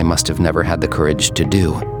 something I must have never had the courage to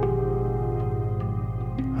do.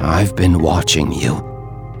 "I've been watching you,"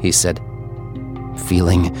 he said,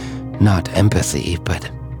 feeling not empathy, but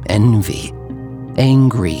envy.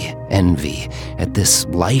 Angry envy at this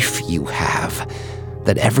life you have,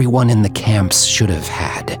 that everyone in the camps should have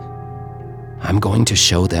had. I'm going to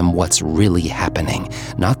show them what's really happening,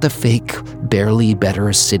 not the fake, barely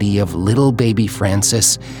better city of little baby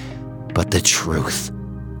Francis, but the truth.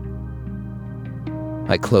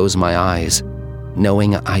 I close my eyes,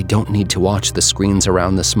 knowing I don't need to watch the screens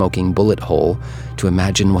around the smoking bullet hole to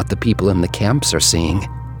imagine what the people in the camps are seeing.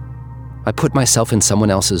 I put myself in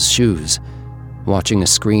someone else's shoes, watching a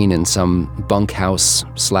screen in some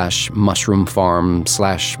bunkhouse/mushroom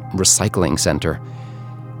farm/recycling center.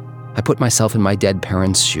 I put myself in my dead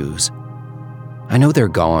parents' shoes. I know they're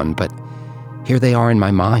gone, but here they are in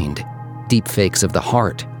my mind, deep fakes of the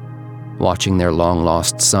heart, watching their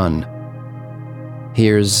long-lost son.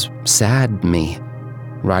 Here's sad me,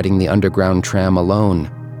 riding the underground tram alone.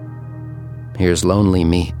 Here's lonely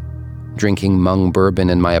me, drinking Mung bourbon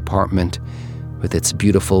in my apartment, with its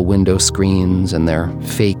beautiful window screens and their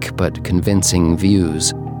fake but convincing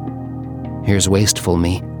views. Here's wasteful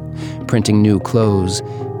me, printing new clothes,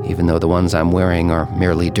 even though the ones I'm wearing are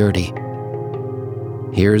merely dirty.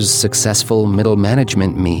 Here's successful middle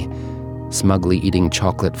management me, smugly eating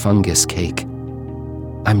chocolate fungus cake.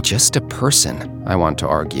 I'm just a person, I want to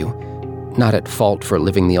argue, not at fault for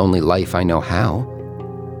living the only life I know how.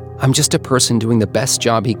 I'm just a person doing the best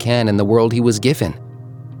job he can in the world he was given.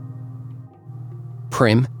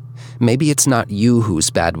 Prim, maybe it's not you who's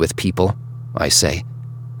bad with people, I say,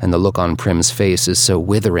 and the look on Prim's face is so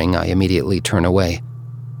withering I immediately turn away.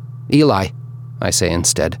 Eli, I say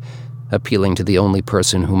instead, appealing to the only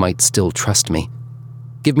person who might still trust me.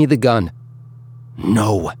 Give me the gun.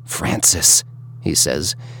 No, Francis, he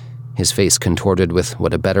says, his face contorted with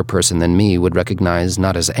what a better person than me would recognize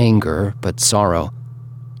not as anger, but sorrow.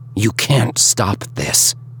 You can't stop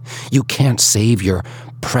this. You can't save your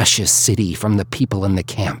precious city from the people in the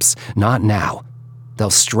camps. Not now. They'll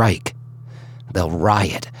strike. They'll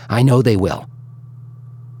riot. I know they will.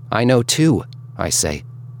 I know too, I say.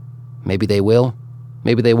 Maybe they will,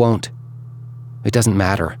 maybe they won't. It doesn't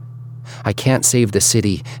matter. I can't save the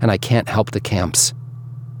city, and I can't help the camps.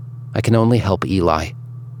 I can only help Eli.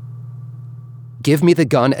 Give me the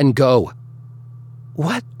gun and go.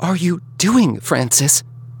 What are you doing, Francis?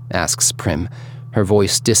 Asks Prim, her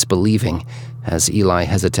voice disbelieving, as Eli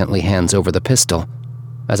hesitantly hands over the pistol,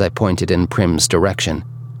 as I pointed in Prim's direction.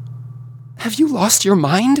 Have you lost your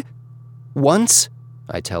mind? Once,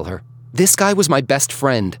 I tell her, this guy was my best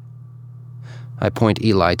friend. I point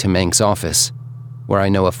Eli to Mank's office, where I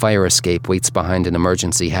know a fire escape waits behind an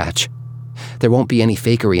emergency hatch. There won't be any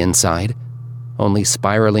fakery inside, only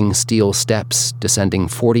spiraling steel steps descending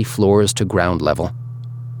 40 floors to ground level.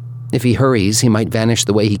 If he hurries, he might vanish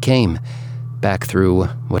the way he came, back through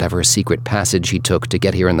whatever secret passage he took to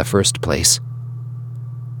get here in the first place.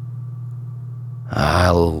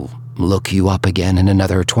 I'll look you up again in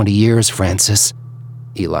another 20 years, Francis,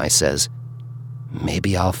 Eli says.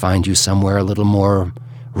 Maybe I'll find you somewhere a little more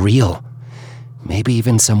real, maybe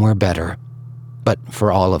even somewhere better, but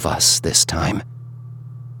for all of us this time.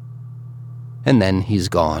 And then he's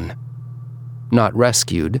gone. Not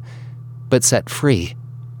rescued, but set free.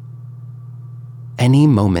 Any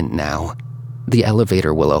moment now, the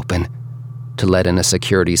elevator will open to let in a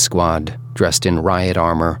security squad dressed in riot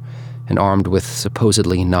armor and armed with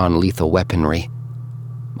supposedly non-lethal weaponry.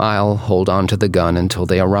 I'll hold on to the gun until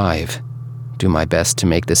they arrive, do my best to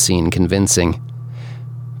make the scene convincing.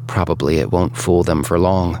 Probably it won't fool them for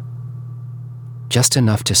long. Just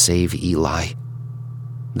enough to save Eli.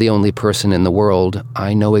 The only person in the world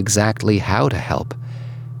I know exactly how to help.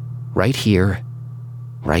 Right here,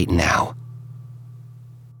 right now.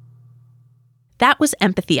 That was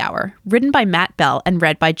Empathy Hour, written by Matt Bell and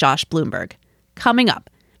read by Josh Bloomberg. Coming up,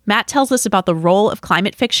 Matt tells us about the role of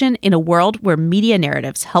climate fiction in a world where media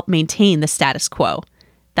narratives help maintain the status quo.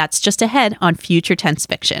 That's just ahead on Future Tense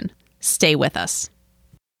Fiction. Stay with us.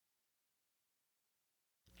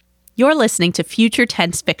 You're listening to Future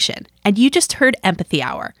Tense Fiction, and you just heard Empathy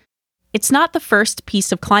Hour. It's not the first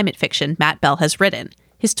piece of climate fiction Matt Bell has written.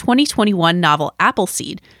 His 2021 novel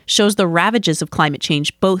Appleseed shows the ravages of climate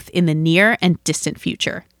change both in the near and distant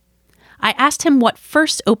future. I asked him what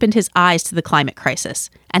first opened his eyes to the climate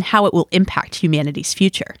crisis and how it will impact humanity's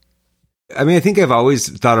future. I mean, I think I've always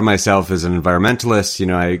thought of myself as an environmentalist. You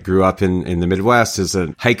know, I grew up in the Midwest as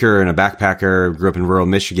a hiker and a backpacker, grew up in rural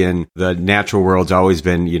Michigan. The natural world's always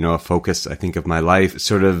been, a focus, I think, of my life.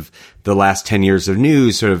 Sort of the last 10 years of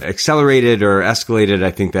news sort of accelerated or escalated,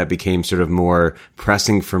 I think that became sort of more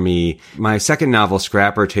pressing for me. My second novel,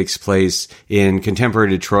 Scrapper, takes place in contemporary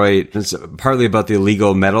Detroit. It's partly about the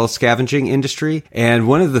illegal metal scavenging industry. And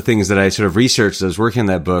one of the things that I sort of researched as I was working on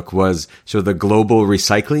that book was sort of the global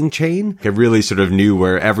recycling chain. I really sort of knew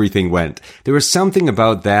where everything went. There was something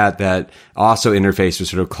about that also interfaced with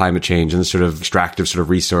sort of climate change and the sort of extractive sort of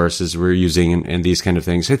resources we're using and these kind of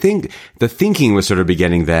things. I think the thinking was sort of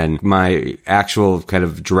beginning then. My actual kind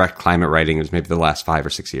of direct climate writing was maybe the last 5 or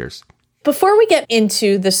 6 years. Before we get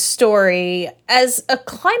into the story, as a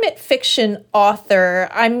climate fiction author,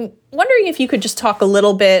 I'm wondering if you could just talk a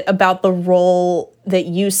little bit about the role that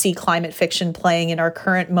you see climate fiction playing in our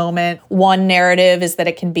current moment. One narrative is that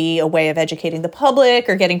it can be a way of educating the public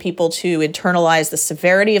or getting people to internalize the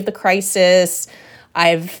severity of the crisis.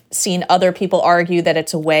 I've seen other people argue that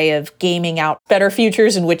it's a way of gaming out better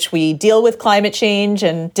futures in which we deal with climate change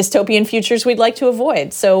and dystopian futures we'd like to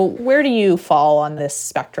avoid. So where do you fall on this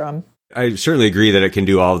spectrum? I certainly agree that it can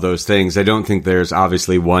do all of those things. I don't think there's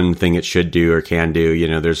obviously one thing it should do or can do. You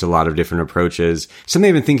know, there's a lot of different approaches. Something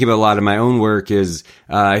I've been thinking about a lot in my own work is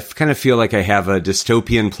I kind of feel like I have a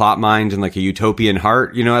dystopian plot mind and like a utopian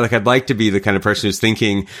heart. You know, like I'd like to be the kind of person who's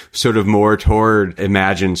thinking sort of more toward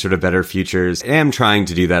imagined sort of better futures. I am trying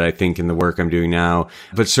to do that, I think, in the work I'm doing now.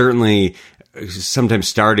 But certainly sometimes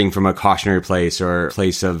starting from a cautionary place or a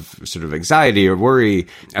place of sort of anxiety or worry.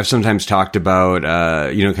 I've sometimes talked about,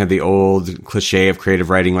 kind of the old cliche of creative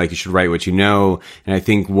writing, like you should write what you know. And I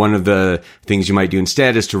think one of the things you might do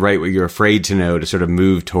instead is to write what you're afraid to know, to sort of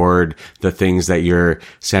move toward the things that you're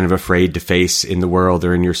kind of afraid to face in the world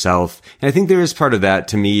or in yourself. And I think there is part of that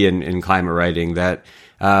to me in climate writing that,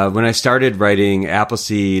 when I started writing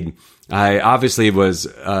Appleseed, I obviously was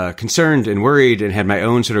concerned and worried and had my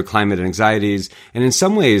own sort of climate anxieties. And in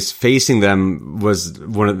some ways, facing them was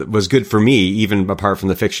good for me, even apart from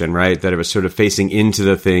the fiction, right? That it was sort of facing into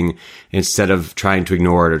the thing instead of trying to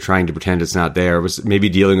ignore it or trying to pretend it's not there. It was maybe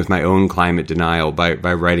dealing with my own climate denial by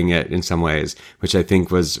writing it in some ways, which I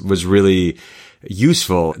think was really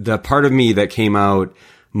useful. The part of me that came out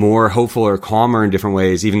more hopeful or calmer in different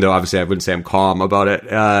ways, even though obviously I wouldn't say I'm calm about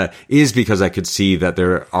it, is because I could see that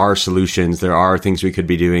there are solutions, there are things we could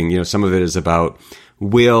be doing. You know, some of it is about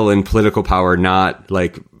will and political power, not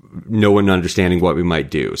like no one understanding what we might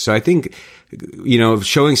do. So I think, you know,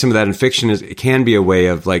 showing some of that in fiction it can be a way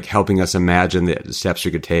of like helping us imagine the steps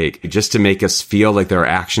we could take just to make us feel like there are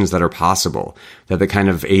actions that are possible, that the kind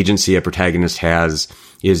of agency a protagonist has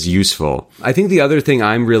is useful. I think the other thing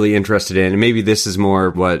I'm really interested in, and maybe this is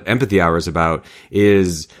more what Empathy Hour is about,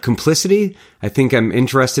 is complicity. I think I'm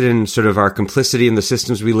interested in sort of our complicity in the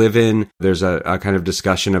systems we live in. There's a kind of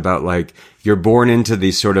discussion about like, you're born into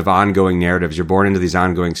these sort of ongoing narratives. You're born into these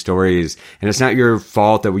ongoing stories. And it's not your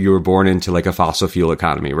fault that you were born into like a fossil fuel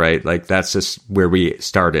economy, right? Like that's just where we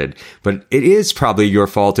started. But it is probably your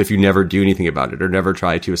fault if you never do anything about it or never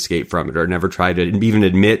try to escape from it or never try to even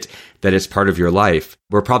admit that it's part of your life.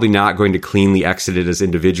 We're probably not going to cleanly exit it as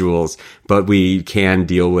individuals, but we can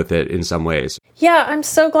deal with it in some ways. Yeah, I'm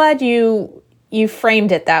so glad you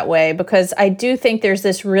framed it that way, because I do think there's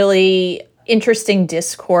this really interesting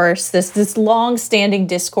discourse, this long-standing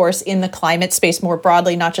discourse in the climate space more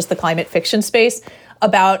broadly, not just the climate fiction space,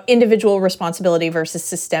 about individual responsibility versus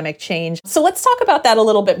systemic change. So let's talk about that a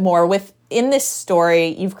little bit more. In this story,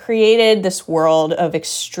 you've created this world of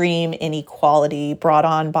extreme inequality brought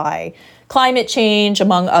on by climate change,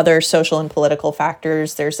 among other social and political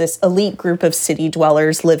factors. There's this elite group of city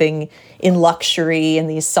dwellers living in luxury in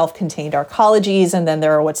these self-contained arcologies, and then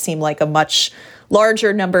there are what seem like a much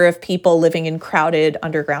larger number of people living in crowded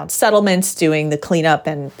underground settlements doing the cleanup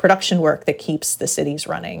and production work that keeps the cities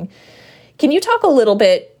running. Can you talk a little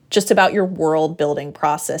bit just about your world building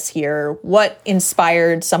process here? What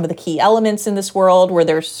inspired some of the key elements in this world? Were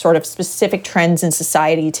there sort of specific trends in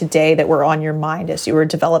society today that were on your mind as you were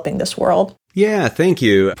developing this world? Yeah, thank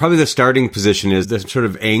you. Probably the starting position is the sort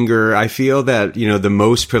of anger. I feel that, you know, the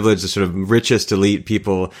most privileged, the sort of richest elite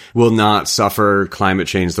people will not suffer climate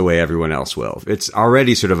change the way everyone else will. It's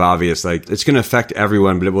already sort of obvious, like it's going to affect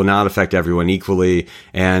everyone, but it will not affect everyone equally.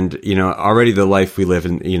 And, you know, already the life we live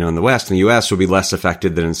in, you know, in the West, in the US will be less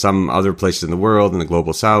affected than in some other places in the world, in the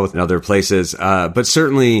global South and other places. But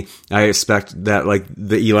certainly I expect that like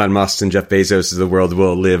the Elon Musk and Jeff Bezos of the world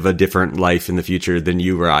will live a different life in the future than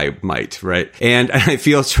you or I might, right? And I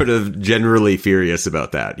feel sort of generally furious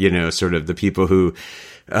about that, you know, sort of the people who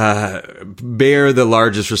bear the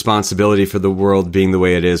largest responsibility for the world being the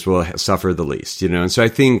way it is will suffer the least, And so I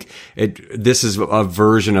think this is a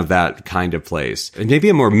version of that kind of place. And maybe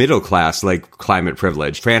a more middle class, like climate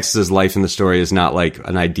privilege. Francis's life in the story is not like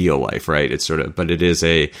an ideal life, right? It's but it is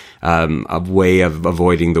a way of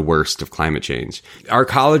avoiding the worst of climate change.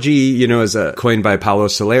 Arcology, is coined by Paolo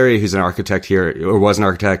Soleri, who's an architect here, or was an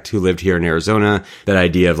architect who lived here in Arizona. That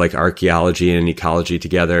idea of like archaeology and ecology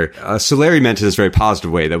together. Soleri meant in this very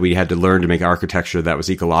positive way that we had to learn to make architecture that was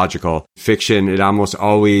ecological. Fiction, it almost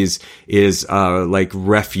always is like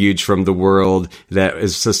refuge from the world that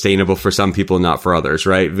is sustainable for some people, not for others,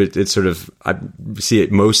 right? It's I see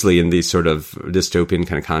it mostly in these sort of dystopian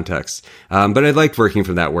kind of contexts. But I liked working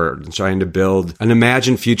from that word, trying to build an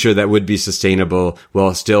imagined future that would be sustainable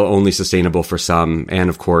while still only sustainable for some, and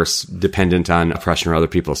of course, dependent on oppression or other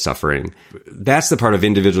people's suffering. That's the part of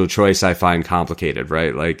individual choice I find complicated,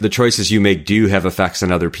 right? Like the choices you make do have effects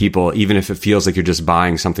on other people, even if it feels like you're just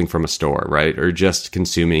buying something from a store, right? Or just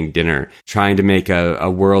consuming dinner. Trying to make a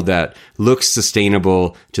world that looks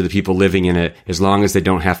sustainable to the people living in it, as long as they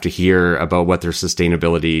don't have to hear about what their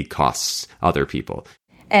sustainability costs other people.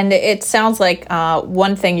 And it sounds like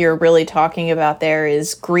one thing you're really talking about there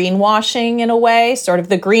is greenwashing in a way, sort of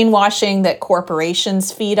the greenwashing that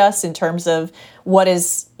corporations feed us in terms of what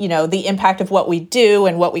is, the impact of what we do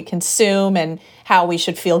and what we consume and how we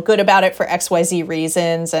should feel good about it for XYZ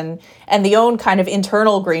reasons, and the own kind of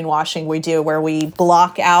internal greenwashing we do where we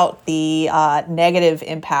block out the negative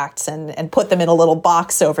impacts and put them in a little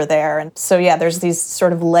box over there. And so, yeah, there's these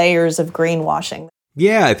sort of layers of greenwashing.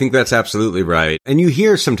 Yeah, I think that's absolutely right. And you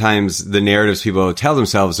hear sometimes the narratives people tell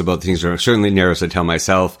themselves about things, or certainly narratives I tell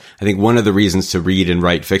myself. I think one of the reasons to read and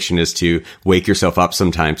write fiction is to wake yourself up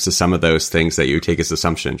sometimes to some of those things that you take as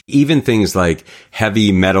assumptions. Even things like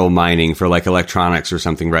heavy metal mining for like electronics or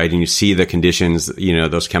something, right? And you see the conditions,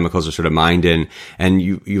 those chemicals are sort of mined in, and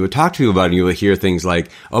you would talk to people about it and you would hear things like,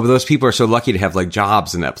 oh, but those people are so lucky to have like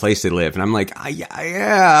jobs in that place they live. And I'm like,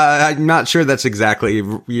 yeah, I'm not sure that's exactly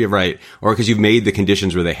right. Or because you've made the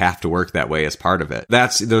conditions where they have to work that way as part of it.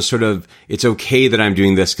 That's those sort of, it's okay that I'm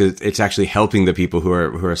doing this because it's actually helping the people who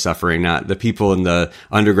are suffering, not the people in the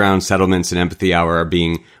underground settlements and Empathy Hour are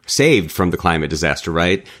being saved from the climate disaster,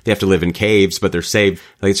 right? They have to live in caves, but they're saved.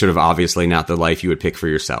 Like, it's sort of obviously not the life you would pick for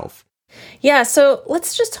yourself. Yeah, so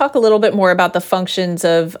let's just talk a little bit more about the functions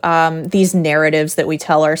of these narratives that we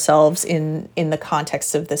tell ourselves in the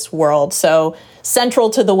context of this world. So central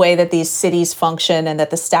to the way that these cities function and that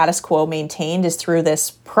the status quo maintained is through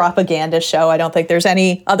this propaganda show. I don't think there's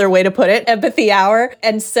any other way to put it, Empathy Hour.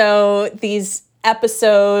 And so these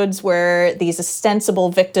episodes where these ostensible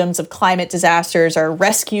victims of climate disasters are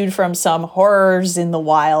rescued from some horrors in the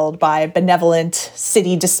wild by benevolent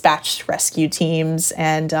city dispatched rescue teams.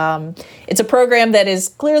 And it's a program that is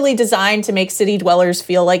clearly designed to make city dwellers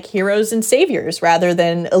feel like heroes and saviors rather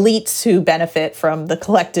than elites who benefit from the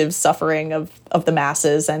collective suffering of the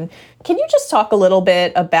masses. And can you just talk a little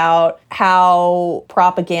bit about how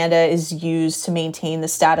propaganda is used to maintain the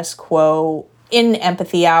status quo in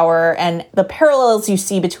Empathy Hour and the parallels you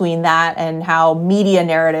see between that and how media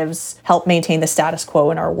narratives help maintain the status quo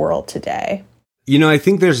in our world today? I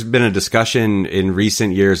think there's been a discussion in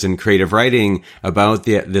recent years in creative writing about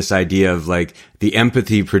this idea of like the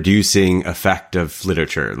empathy producing effect of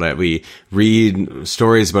literature, that we read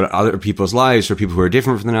stories about other people's lives for people who are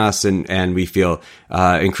different from us, and we feel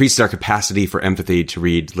increases our capacity for empathy to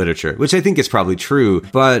read literature, which I think is probably true.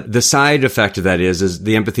 But the side effect of that is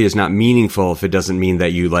the empathy is not meaningful if it doesn't mean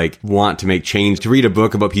that you like want to make change. To read a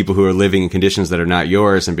book about people who are living in conditions that are not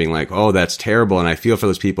yours and being like, oh, that's terrible, and I feel for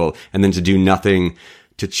those people, and then to do nothing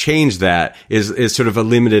to change that is sort of a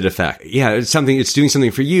limited effect. Yeah, it's doing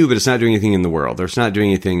something for you, but it's not doing anything in the world, or it's not doing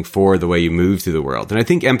anything for the way you move through the world. And I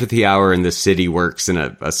think Empathy Hour in this city works in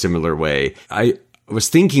a similar way. I was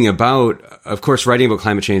thinking about, of course, writing about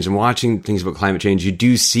climate change and watching things about climate change, you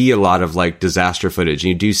do see a lot of like disaster footage, and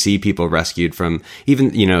you do see people rescued from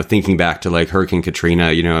even, thinking back to like Hurricane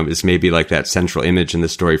Katrina, it's maybe like that central image in the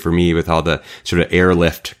story for me with all the sort of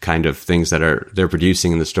airlift kind of things that they're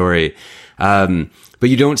producing in the story. But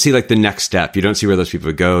you don't see like the next step. You don't see where those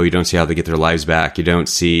people go. You don't see how they get their lives back. You don't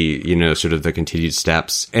see, sort of the continued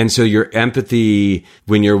steps. And so your empathy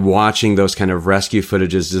when you're watching those kind of rescue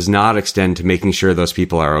footages does not extend to making sure those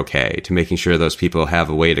people are okay, to making sure those people have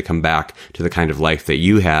a way to come back to the kind of life that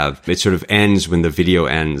you have. It sort of ends when the video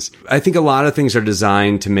ends. I think a lot of things are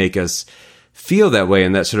designed to make us feel that way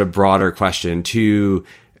in that sort of broader question, to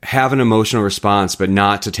have an emotional response, but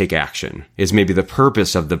not to take action is maybe the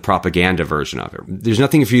purpose of the propaganda version of it. There's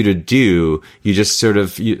nothing for you to do. You just sort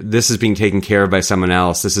of, this is being taken care of by someone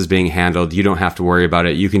else. This is being handled. You don't have to worry about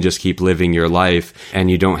it. You can just keep living your life, and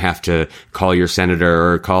you don't have to call your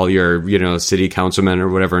senator or call your, city councilman or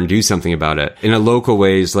whatever and do something about it. In a local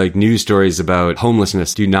ways, like news stories about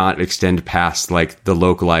homelessness do not extend past like the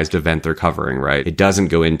localized event they're covering, right? It doesn't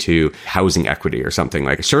go into housing equity or something.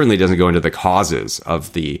 Like it certainly doesn't go into the causes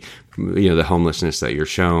of the homelessness that you're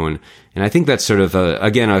shown. And I think that's sort of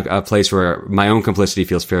a place where my own complicity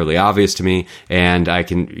feels fairly obvious to me. And I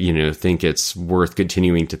can, think it's worth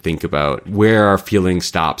continuing to think about where our feeling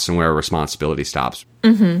stops and where our responsibility stops.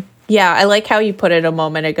 Mm-hmm. Yeah, I like how you put it a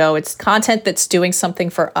moment ago. It's content that's doing something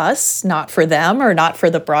for us, not for them or not for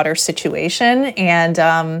the broader situation. And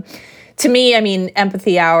to me,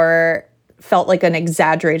 Empathy Hour felt like an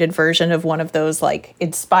exaggerated version of one of those like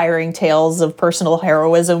inspiring tales of personal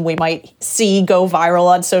heroism we might see go viral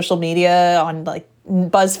on social media on like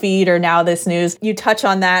BuzzFeed or Now This News. You touch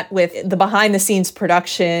on that with the behind the scenes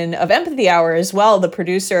production of Empathy Hour as well. The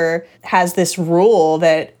producer has this rule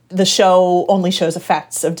that the show only shows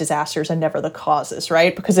effects of disasters and never the causes,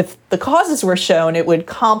 right? Because if the causes were shown, it would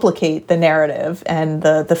complicate the narrative and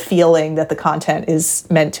the feeling that the content is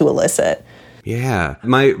meant to elicit. Yeah.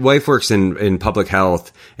 My wife works in public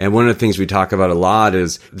health, and one of the things we talk about a lot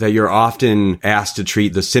is that you're often asked to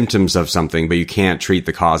treat the symptoms of something, but you can't treat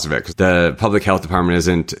the cause of it. 'Cause the public health department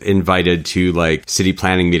isn't invited to like city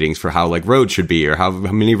planning meetings for how like roads should be or how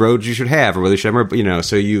many roads you should have or whether you should have,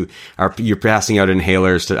 so you're passing out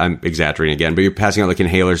inhalers to, I'm exaggerating again, but you're passing out like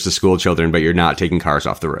inhalers to school children, but you're not taking cars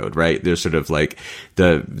off the road, right? There's sort of like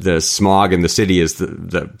the smog in the city is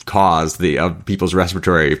the cause of people's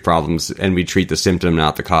respiratory problems, and we treat the symptom,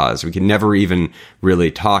 not the cause. We can never even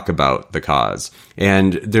really talk about the cause.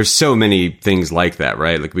 And there's so many things like that,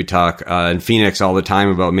 right? Like we talk in Phoenix all the time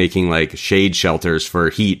about making like shade shelters for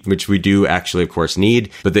heat, which we do actually, of course,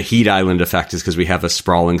 need. But the heat island effect is because we have a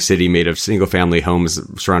sprawling city made of single family homes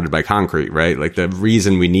surrounded by concrete, right? Like the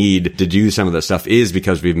reason we need to do some of this stuff is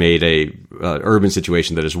because we've made a urban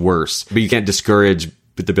situation that is worse. But you can't discourage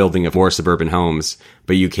the building of more suburban homes,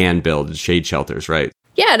 but you can build shade shelters, right?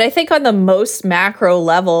 Yeah, and I think on the most macro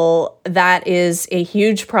level, that is a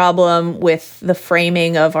huge problem with the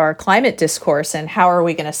framing of our climate discourse and how are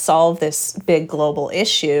we going to solve this big global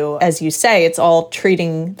issue. As you say, it's all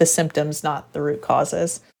treating the symptoms, not the root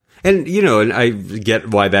causes. And, and I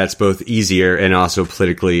get why that's both easier and also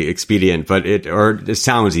politically expedient, but it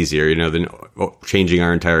sounds easier, than changing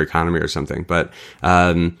our entire economy or something. But,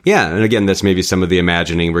 and again, that's maybe some of the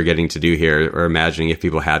imagining we're getting to do here, or imagining if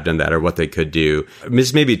people have done that or what they could do.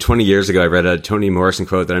 This maybe 20 years ago, I read a Toni Morrison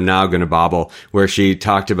quote that I'm now going to bobble, where she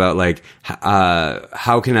talked about like,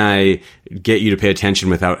 how can I get you to pay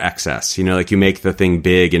attention without excess? Like you make the thing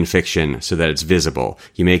big in fiction so that it's visible.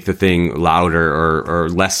 You make the thing louder or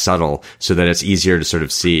less subtle so that it's easier to sort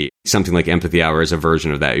of see. Something like Empathy Hour is a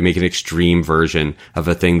version of that. You make an extreme version of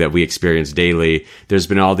a thing that we experience daily. There's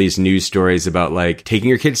been all these news stories about like taking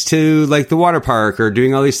your kids to like the water park or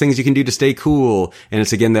doing all these things you can do to stay cool. And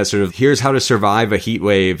it's again that sort of here's how to survive a heat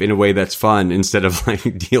wave in a way that's fun instead of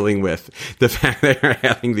like dealing with the fact that you're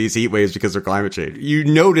having these heat waves because of climate change. You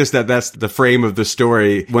notice that that's the frame of the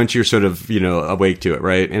story once you're sort of, awake to it,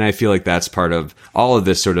 right? And I feel like that's part of all of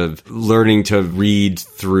this sort of learning to read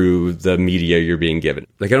through the media you're being given.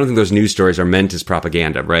 Like I don't think those news stories are meant as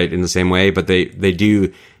propaganda, right? In the same way, but they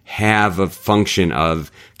do have a function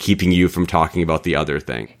of keeping you from talking about the other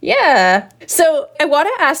thing. Yeah. So I want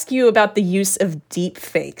to ask you about the use of deep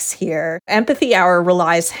fakes here. Empathy Hour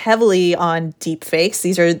relies heavily on deep fakes.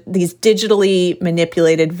 These are these digitally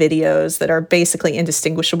manipulated videos that are basically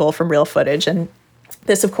indistinguishable from real footage. And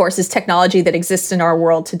this, of course, is technology that exists in our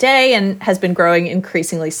world today and has been growing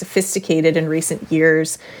increasingly sophisticated in recent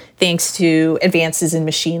years, thanks to advances in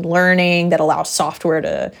machine learning that allow software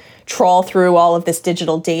to trawl through all of this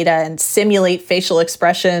digital data and simulate facial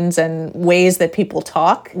expressions and ways that people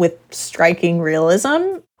talk with striking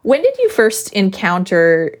realism. When did you first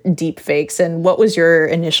encounter deepfakes, and what was your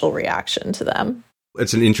initial reaction to them?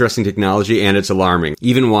 It's an interesting technology, and it's alarming.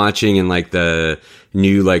 Even watching in like the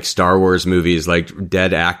new like Star Wars movies, like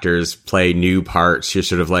dead actors play new parts, you're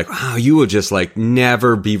sort of like, wow, you will just like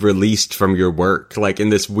never be released from your work, like in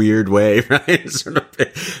this weird way, right? Sort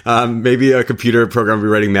of, maybe a computer program will be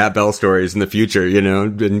writing Matt Bell stories in the future,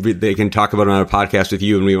 and they can talk about it on a podcast with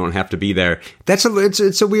you and we won't have to be there.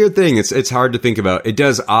 It's a weird thing. It's hard to think about. It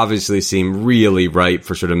does obviously seem really ripe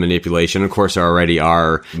for sort of manipulation. Of course, there already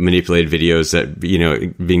are manipulated videos that,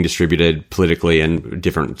 being distributed politically and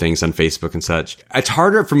different things on Facebook and such. I it's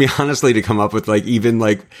harder for me, honestly, to come up with like even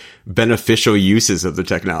like beneficial uses of the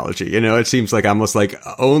technology. You know, it seems like almost like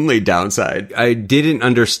only downside. I didn't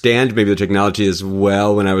understand maybe the technology as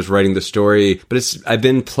well when I was writing the story, but I've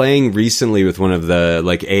been playing recently with one of the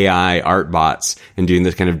like AI art bots and doing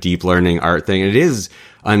this kind of deep learning art thing. And it is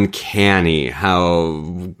uncanny how,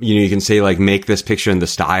 you know, you can say like, make this picture in the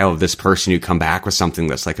style of this person, you come back with something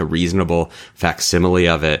that's like a reasonable facsimile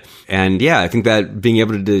of it. And yeah, I think that being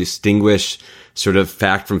able to distinguish sort of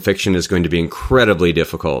fact from fiction is going to be incredibly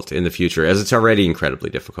difficult in the future, as it's already incredibly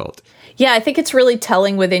difficult. Yeah, I think it's really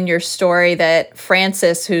telling within your story that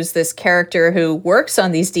Francis, who's this character who works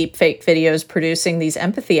on these deep fake videos, producing these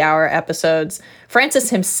Empathy Hour episodes, Francis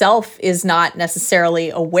himself is not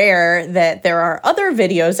necessarily aware that there are other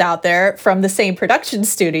videos out there from the same production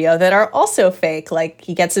studio that are also fake. Like,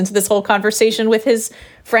 he gets into this whole conversation with his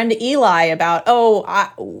friend Eli about,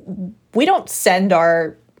 we don't send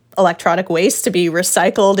our electronic waste to be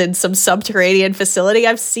recycled in some subterranean facility.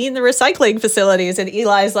 I've seen the recycling facilities. And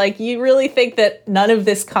Eli's like, you really think that none of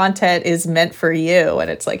this content is meant for you?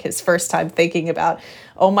 And it's like his first time thinking about,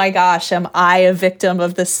 oh my gosh, am I a victim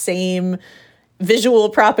of the same visual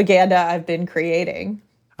propaganda I've been creating?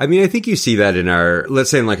 I mean, I think you see that in our, let's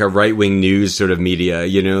say in like a right-wing news sort of media,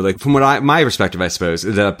 you know, like from my perspective, I suppose,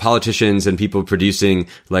 the politicians and people producing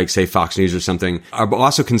like, say, Fox News or something are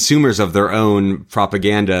also consumers of their own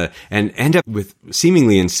propaganda and end up with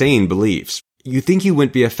seemingly insane beliefs. You think you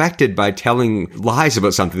wouldn't be affected by telling lies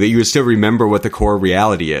about something, that you would still remember what the core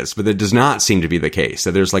reality is, but that does not seem to be the case.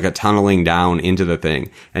 That there's like a tunneling down into the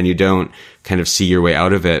thing and you don't kind of see your way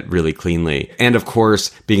out of it really cleanly. And of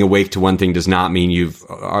course, being awake to one thing does not mean you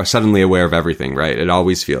are suddenly aware of everything, right? It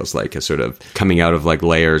always feels like a sort of coming out of like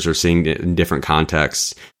layers or seeing it in different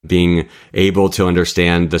contexts. Being able to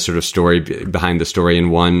understand the sort of story behind the story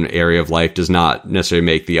in one area of life does not necessarily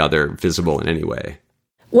make the other visible in any way.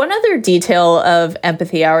 One other detail of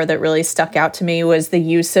Empathy Hour that really stuck out to me was the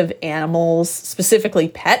use of animals, specifically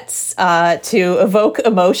pets, to evoke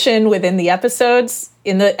emotion within the episodes.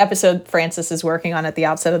 In the episode Francis is working on at the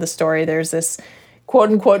outset of the story, there's this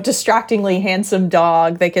quote-unquote distractingly handsome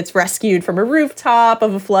dog that gets rescued from a rooftop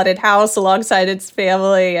of a flooded house alongside its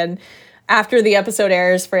family. And after the episode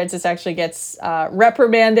airs, Francis actually gets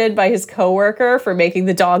reprimanded by his coworker for making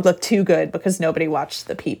the dog look too good because nobody watched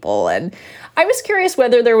the people. And I was curious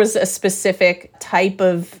whether there was a specific type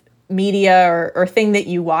of media or thing that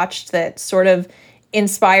you watched that sort of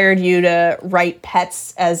inspired you to write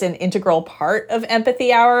pets as an integral part of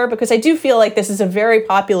Empathy Hour, because I do feel like this is a very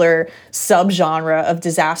popular subgenre of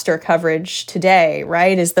disaster coverage today,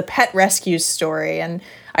 right? Is the pet rescue story. And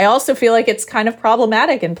I also feel like it's kind of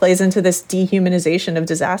problematic and plays into this dehumanization of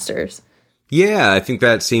disasters. Yeah, I think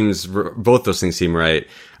that seems, both those things seem right.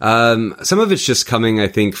 Some of it's just coming, I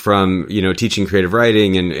think, from, you know, teaching creative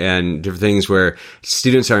writing and different things where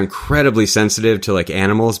students are incredibly sensitive to like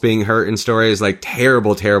animals being hurt in stories. Like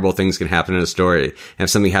terrible, terrible things can happen in a story. And if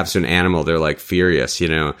something happens to an animal, they're like furious, you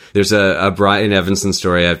know. There's a Brian Evanson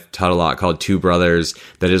story I've taught a lot called Two Brothers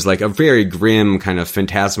that is like a very grim kind of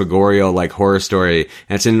phantasmagorial like horror story.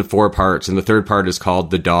 And it's in 4 parts. And the third part is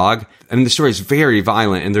called The Dog. I mean, the story is very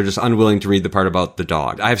violent and they're just unwilling to read the part about the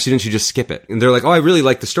dog. I have students who just skip it. And they're like, oh, I really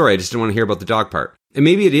like the story. I just didn't want to hear about the dog part. And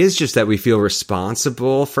maybe it is just that we feel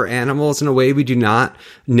responsible for animals in a way we do not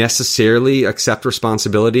necessarily accept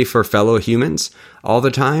responsibility for fellow humans all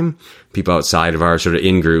the time. People outside of our sort of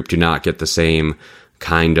in-group do not get the same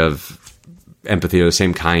kind of empathy or the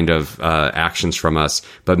same kind of actions from us,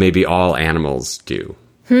 but maybe all animals do.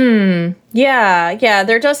 Yeah.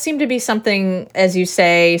 There does seem to be something, as you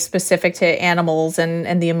say, specific to animals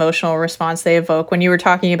and the emotional response they evoke. When you were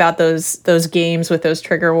talking about those games with those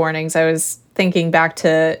trigger warnings, I was thinking back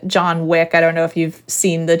to John Wick. I don't know if you've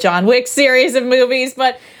seen the John Wick series of movies,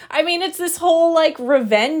 but I mean, it's this whole like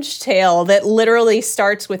revenge tale that literally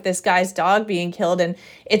starts with this guy's dog being killed. And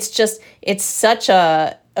it's such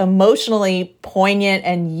a emotionally poignant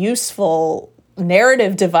and useful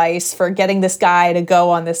narrative device for getting this guy to go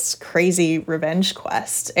on this crazy revenge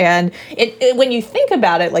quest. And it when you think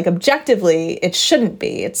about it, like objectively, it shouldn't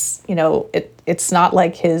be. It's, you know, it's not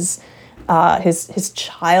like his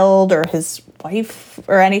child or his wife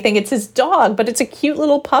or anything. It's his dog, but it's a cute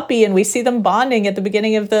little puppy, and we see them bonding at the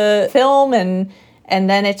beginning of the film, and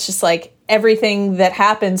then it's just like everything that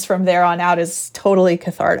happens from there on out is totally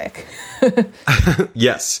cathartic.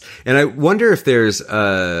 Yes. And I wonder if there's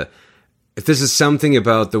if this is something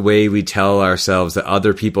about the way we tell ourselves that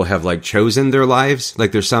other people have like chosen their lives.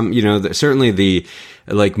 Like there's some, you know, certainly the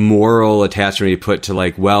like moral attachment we put to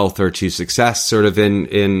like wealth or to success, sort of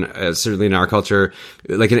in certainly in our culture.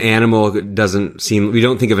 Like an animal we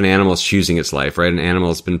don't think of an animal as choosing its life, right? An animal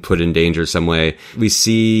has been put in danger some way. We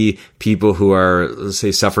see people who are, let's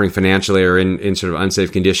say, suffering financially or in sort of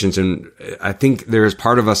unsafe conditions. And I think there's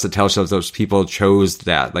part of us that tells us those people chose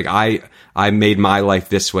that. Like I made my life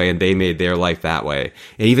this way and they made their life that way.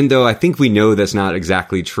 And even though I think we know that's not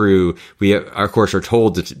exactly true, we of course are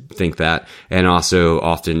told to think that, and also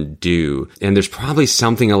often do. And there's probably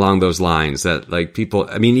something along those lines that like people,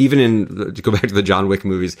 I mean, even to go back to the John Wick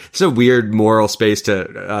movies, it's a weird moral space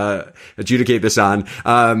to adjudicate this on.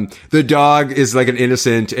 The dog is like an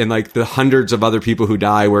innocent, and like the hundreds of other people who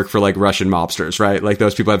die work for like Russian mobsters, right? Like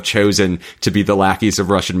those people have chosen to be the lackeys of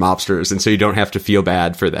Russian mobsters. And so you don't have to feel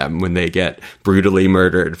bad for them when they get brutally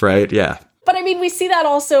murdered, right? Yeah. But I mean, we see that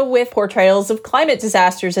also with portrayals of climate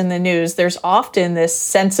disasters in the news. There's often this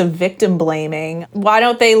sense of victim blaming. Why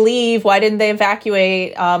don't they leave? Why didn't they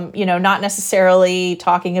evacuate? Not necessarily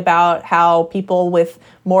talking about how people with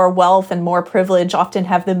more wealth and more privilege often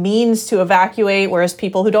have the means to evacuate, whereas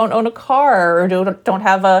people who don't own a car or don't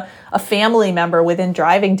have a family member within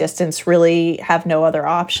driving distance really have no other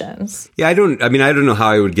options. Yeah, I don't know how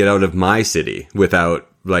I would get out of my city without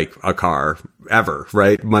like a car ever,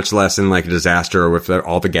 right? Much less in like a disaster, or if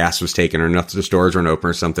all the gas was taken or nothing, the stores weren't open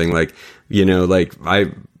or something. Like, like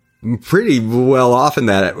I'm pretty well off in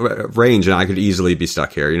that range, and I could easily be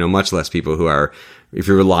stuck here, much less people who are, if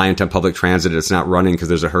you're reliant on public transit, it's not running because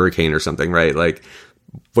there's a hurricane or something, right? Like,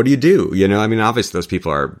 what do you do? I mean, obviously those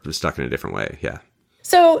people are stuck in a different way. Yeah.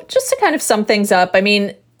 So just to kind of sum things up, I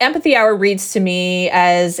mean, Empathy Hour reads to me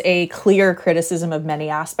as a clear criticism of many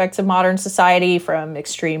aspects of modern society, from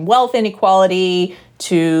extreme wealth inequality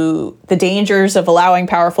to the dangers of allowing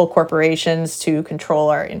powerful corporations to control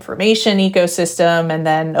our information ecosystem, and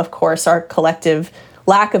then, of course, our collective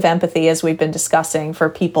lack of empathy, as we've been discussing, for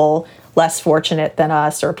people less fortunate than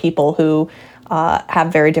us or people who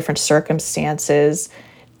have very different circumstances.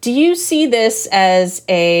 Do you see this as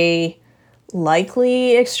a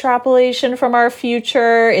likely extrapolation from our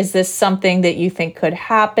future? Is this something that you think could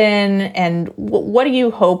happen? And what do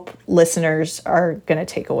you hope listeners are going to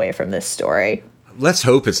take away from this story? Let's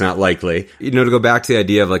hope it's not likely. To go back to the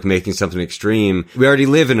idea of like making something extreme, we already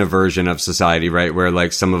live in a version of society, right, where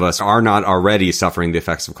like some of us are not already suffering the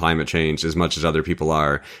effects of climate change as much as other people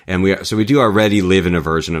are. And we do already live in a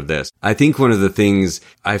version of this. I think one of the things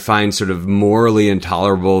I find sort of morally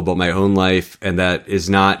intolerable about my own life, and that is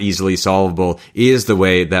not easily solvable, is the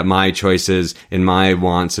way that my choices and my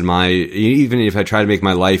wants and even if I try to make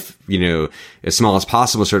my life, as small as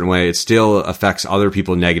possible a certain way, it still affects other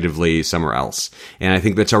people negatively somewhere else. And I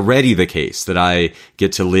think that's already the case, that I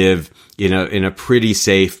get to live in a pretty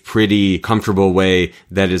safe, pretty comfortable way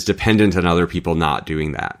that is dependent on other people not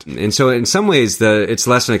doing that. And so in some ways, it's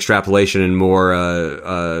less an extrapolation and more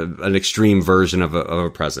an extreme version of a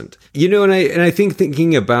present. And I think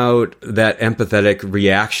thinking about that empathetic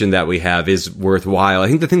reaction that we have is worthwhile. I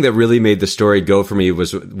think the thing that really made the story go for me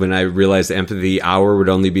was when I realized the Empathy Hour would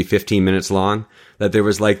only be 15 minutes long. That there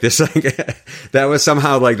was like this, that was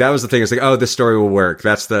somehow like, that was the thing. It's like, oh, this story will work.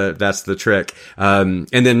 That's the trick. And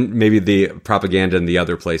then maybe the propaganda in the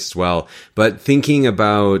other place as well. But thinking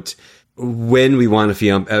about when we want to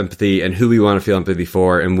feel empathy and who we want to feel empathy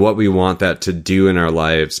for and what we want that to do in our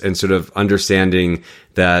lives, and sort of understanding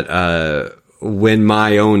that, when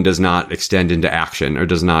my own does not extend into action or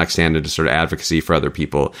does not extend into sort of advocacy for other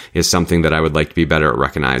people, is something that I would like to be better at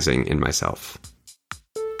recognizing in myself.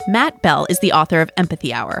 Matt Bell is the author of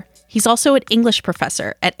Empathy Hour. He's also an English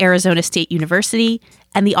professor at Arizona State University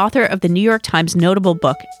and the author of the New York Times notable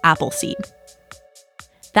book, Appleseed.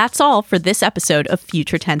 That's all for this episode of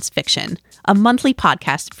Future Tense Fiction, a monthly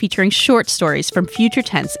podcast featuring short stories from Future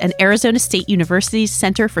Tense and Arizona State University's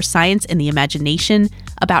Center for Science and the Imagination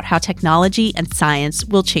about how technology and science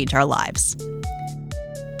will change our lives.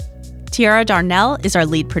 Tiara Darnell is our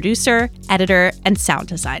lead producer, editor, and sound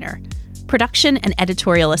designer. Production and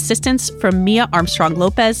editorial assistance from Mia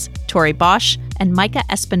Armstrong-Lopez, Tori Bosch, and Micah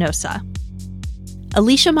Espinosa.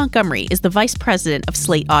 Alicia Montgomery is the vice president of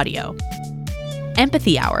Slate Audio.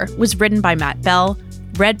 Empathy Hour was written by Matt Bell,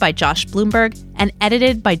 read by Josh Bloomberg, and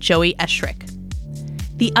edited by Joey Eschrick.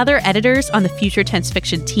 The other editors on the Future Tense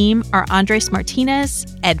Fiction team are Andres Martinez,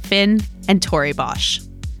 Ed Finn, and Tori Bosch.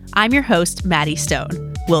 I'm your host, Maddie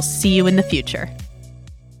Stone. We'll see you in the future.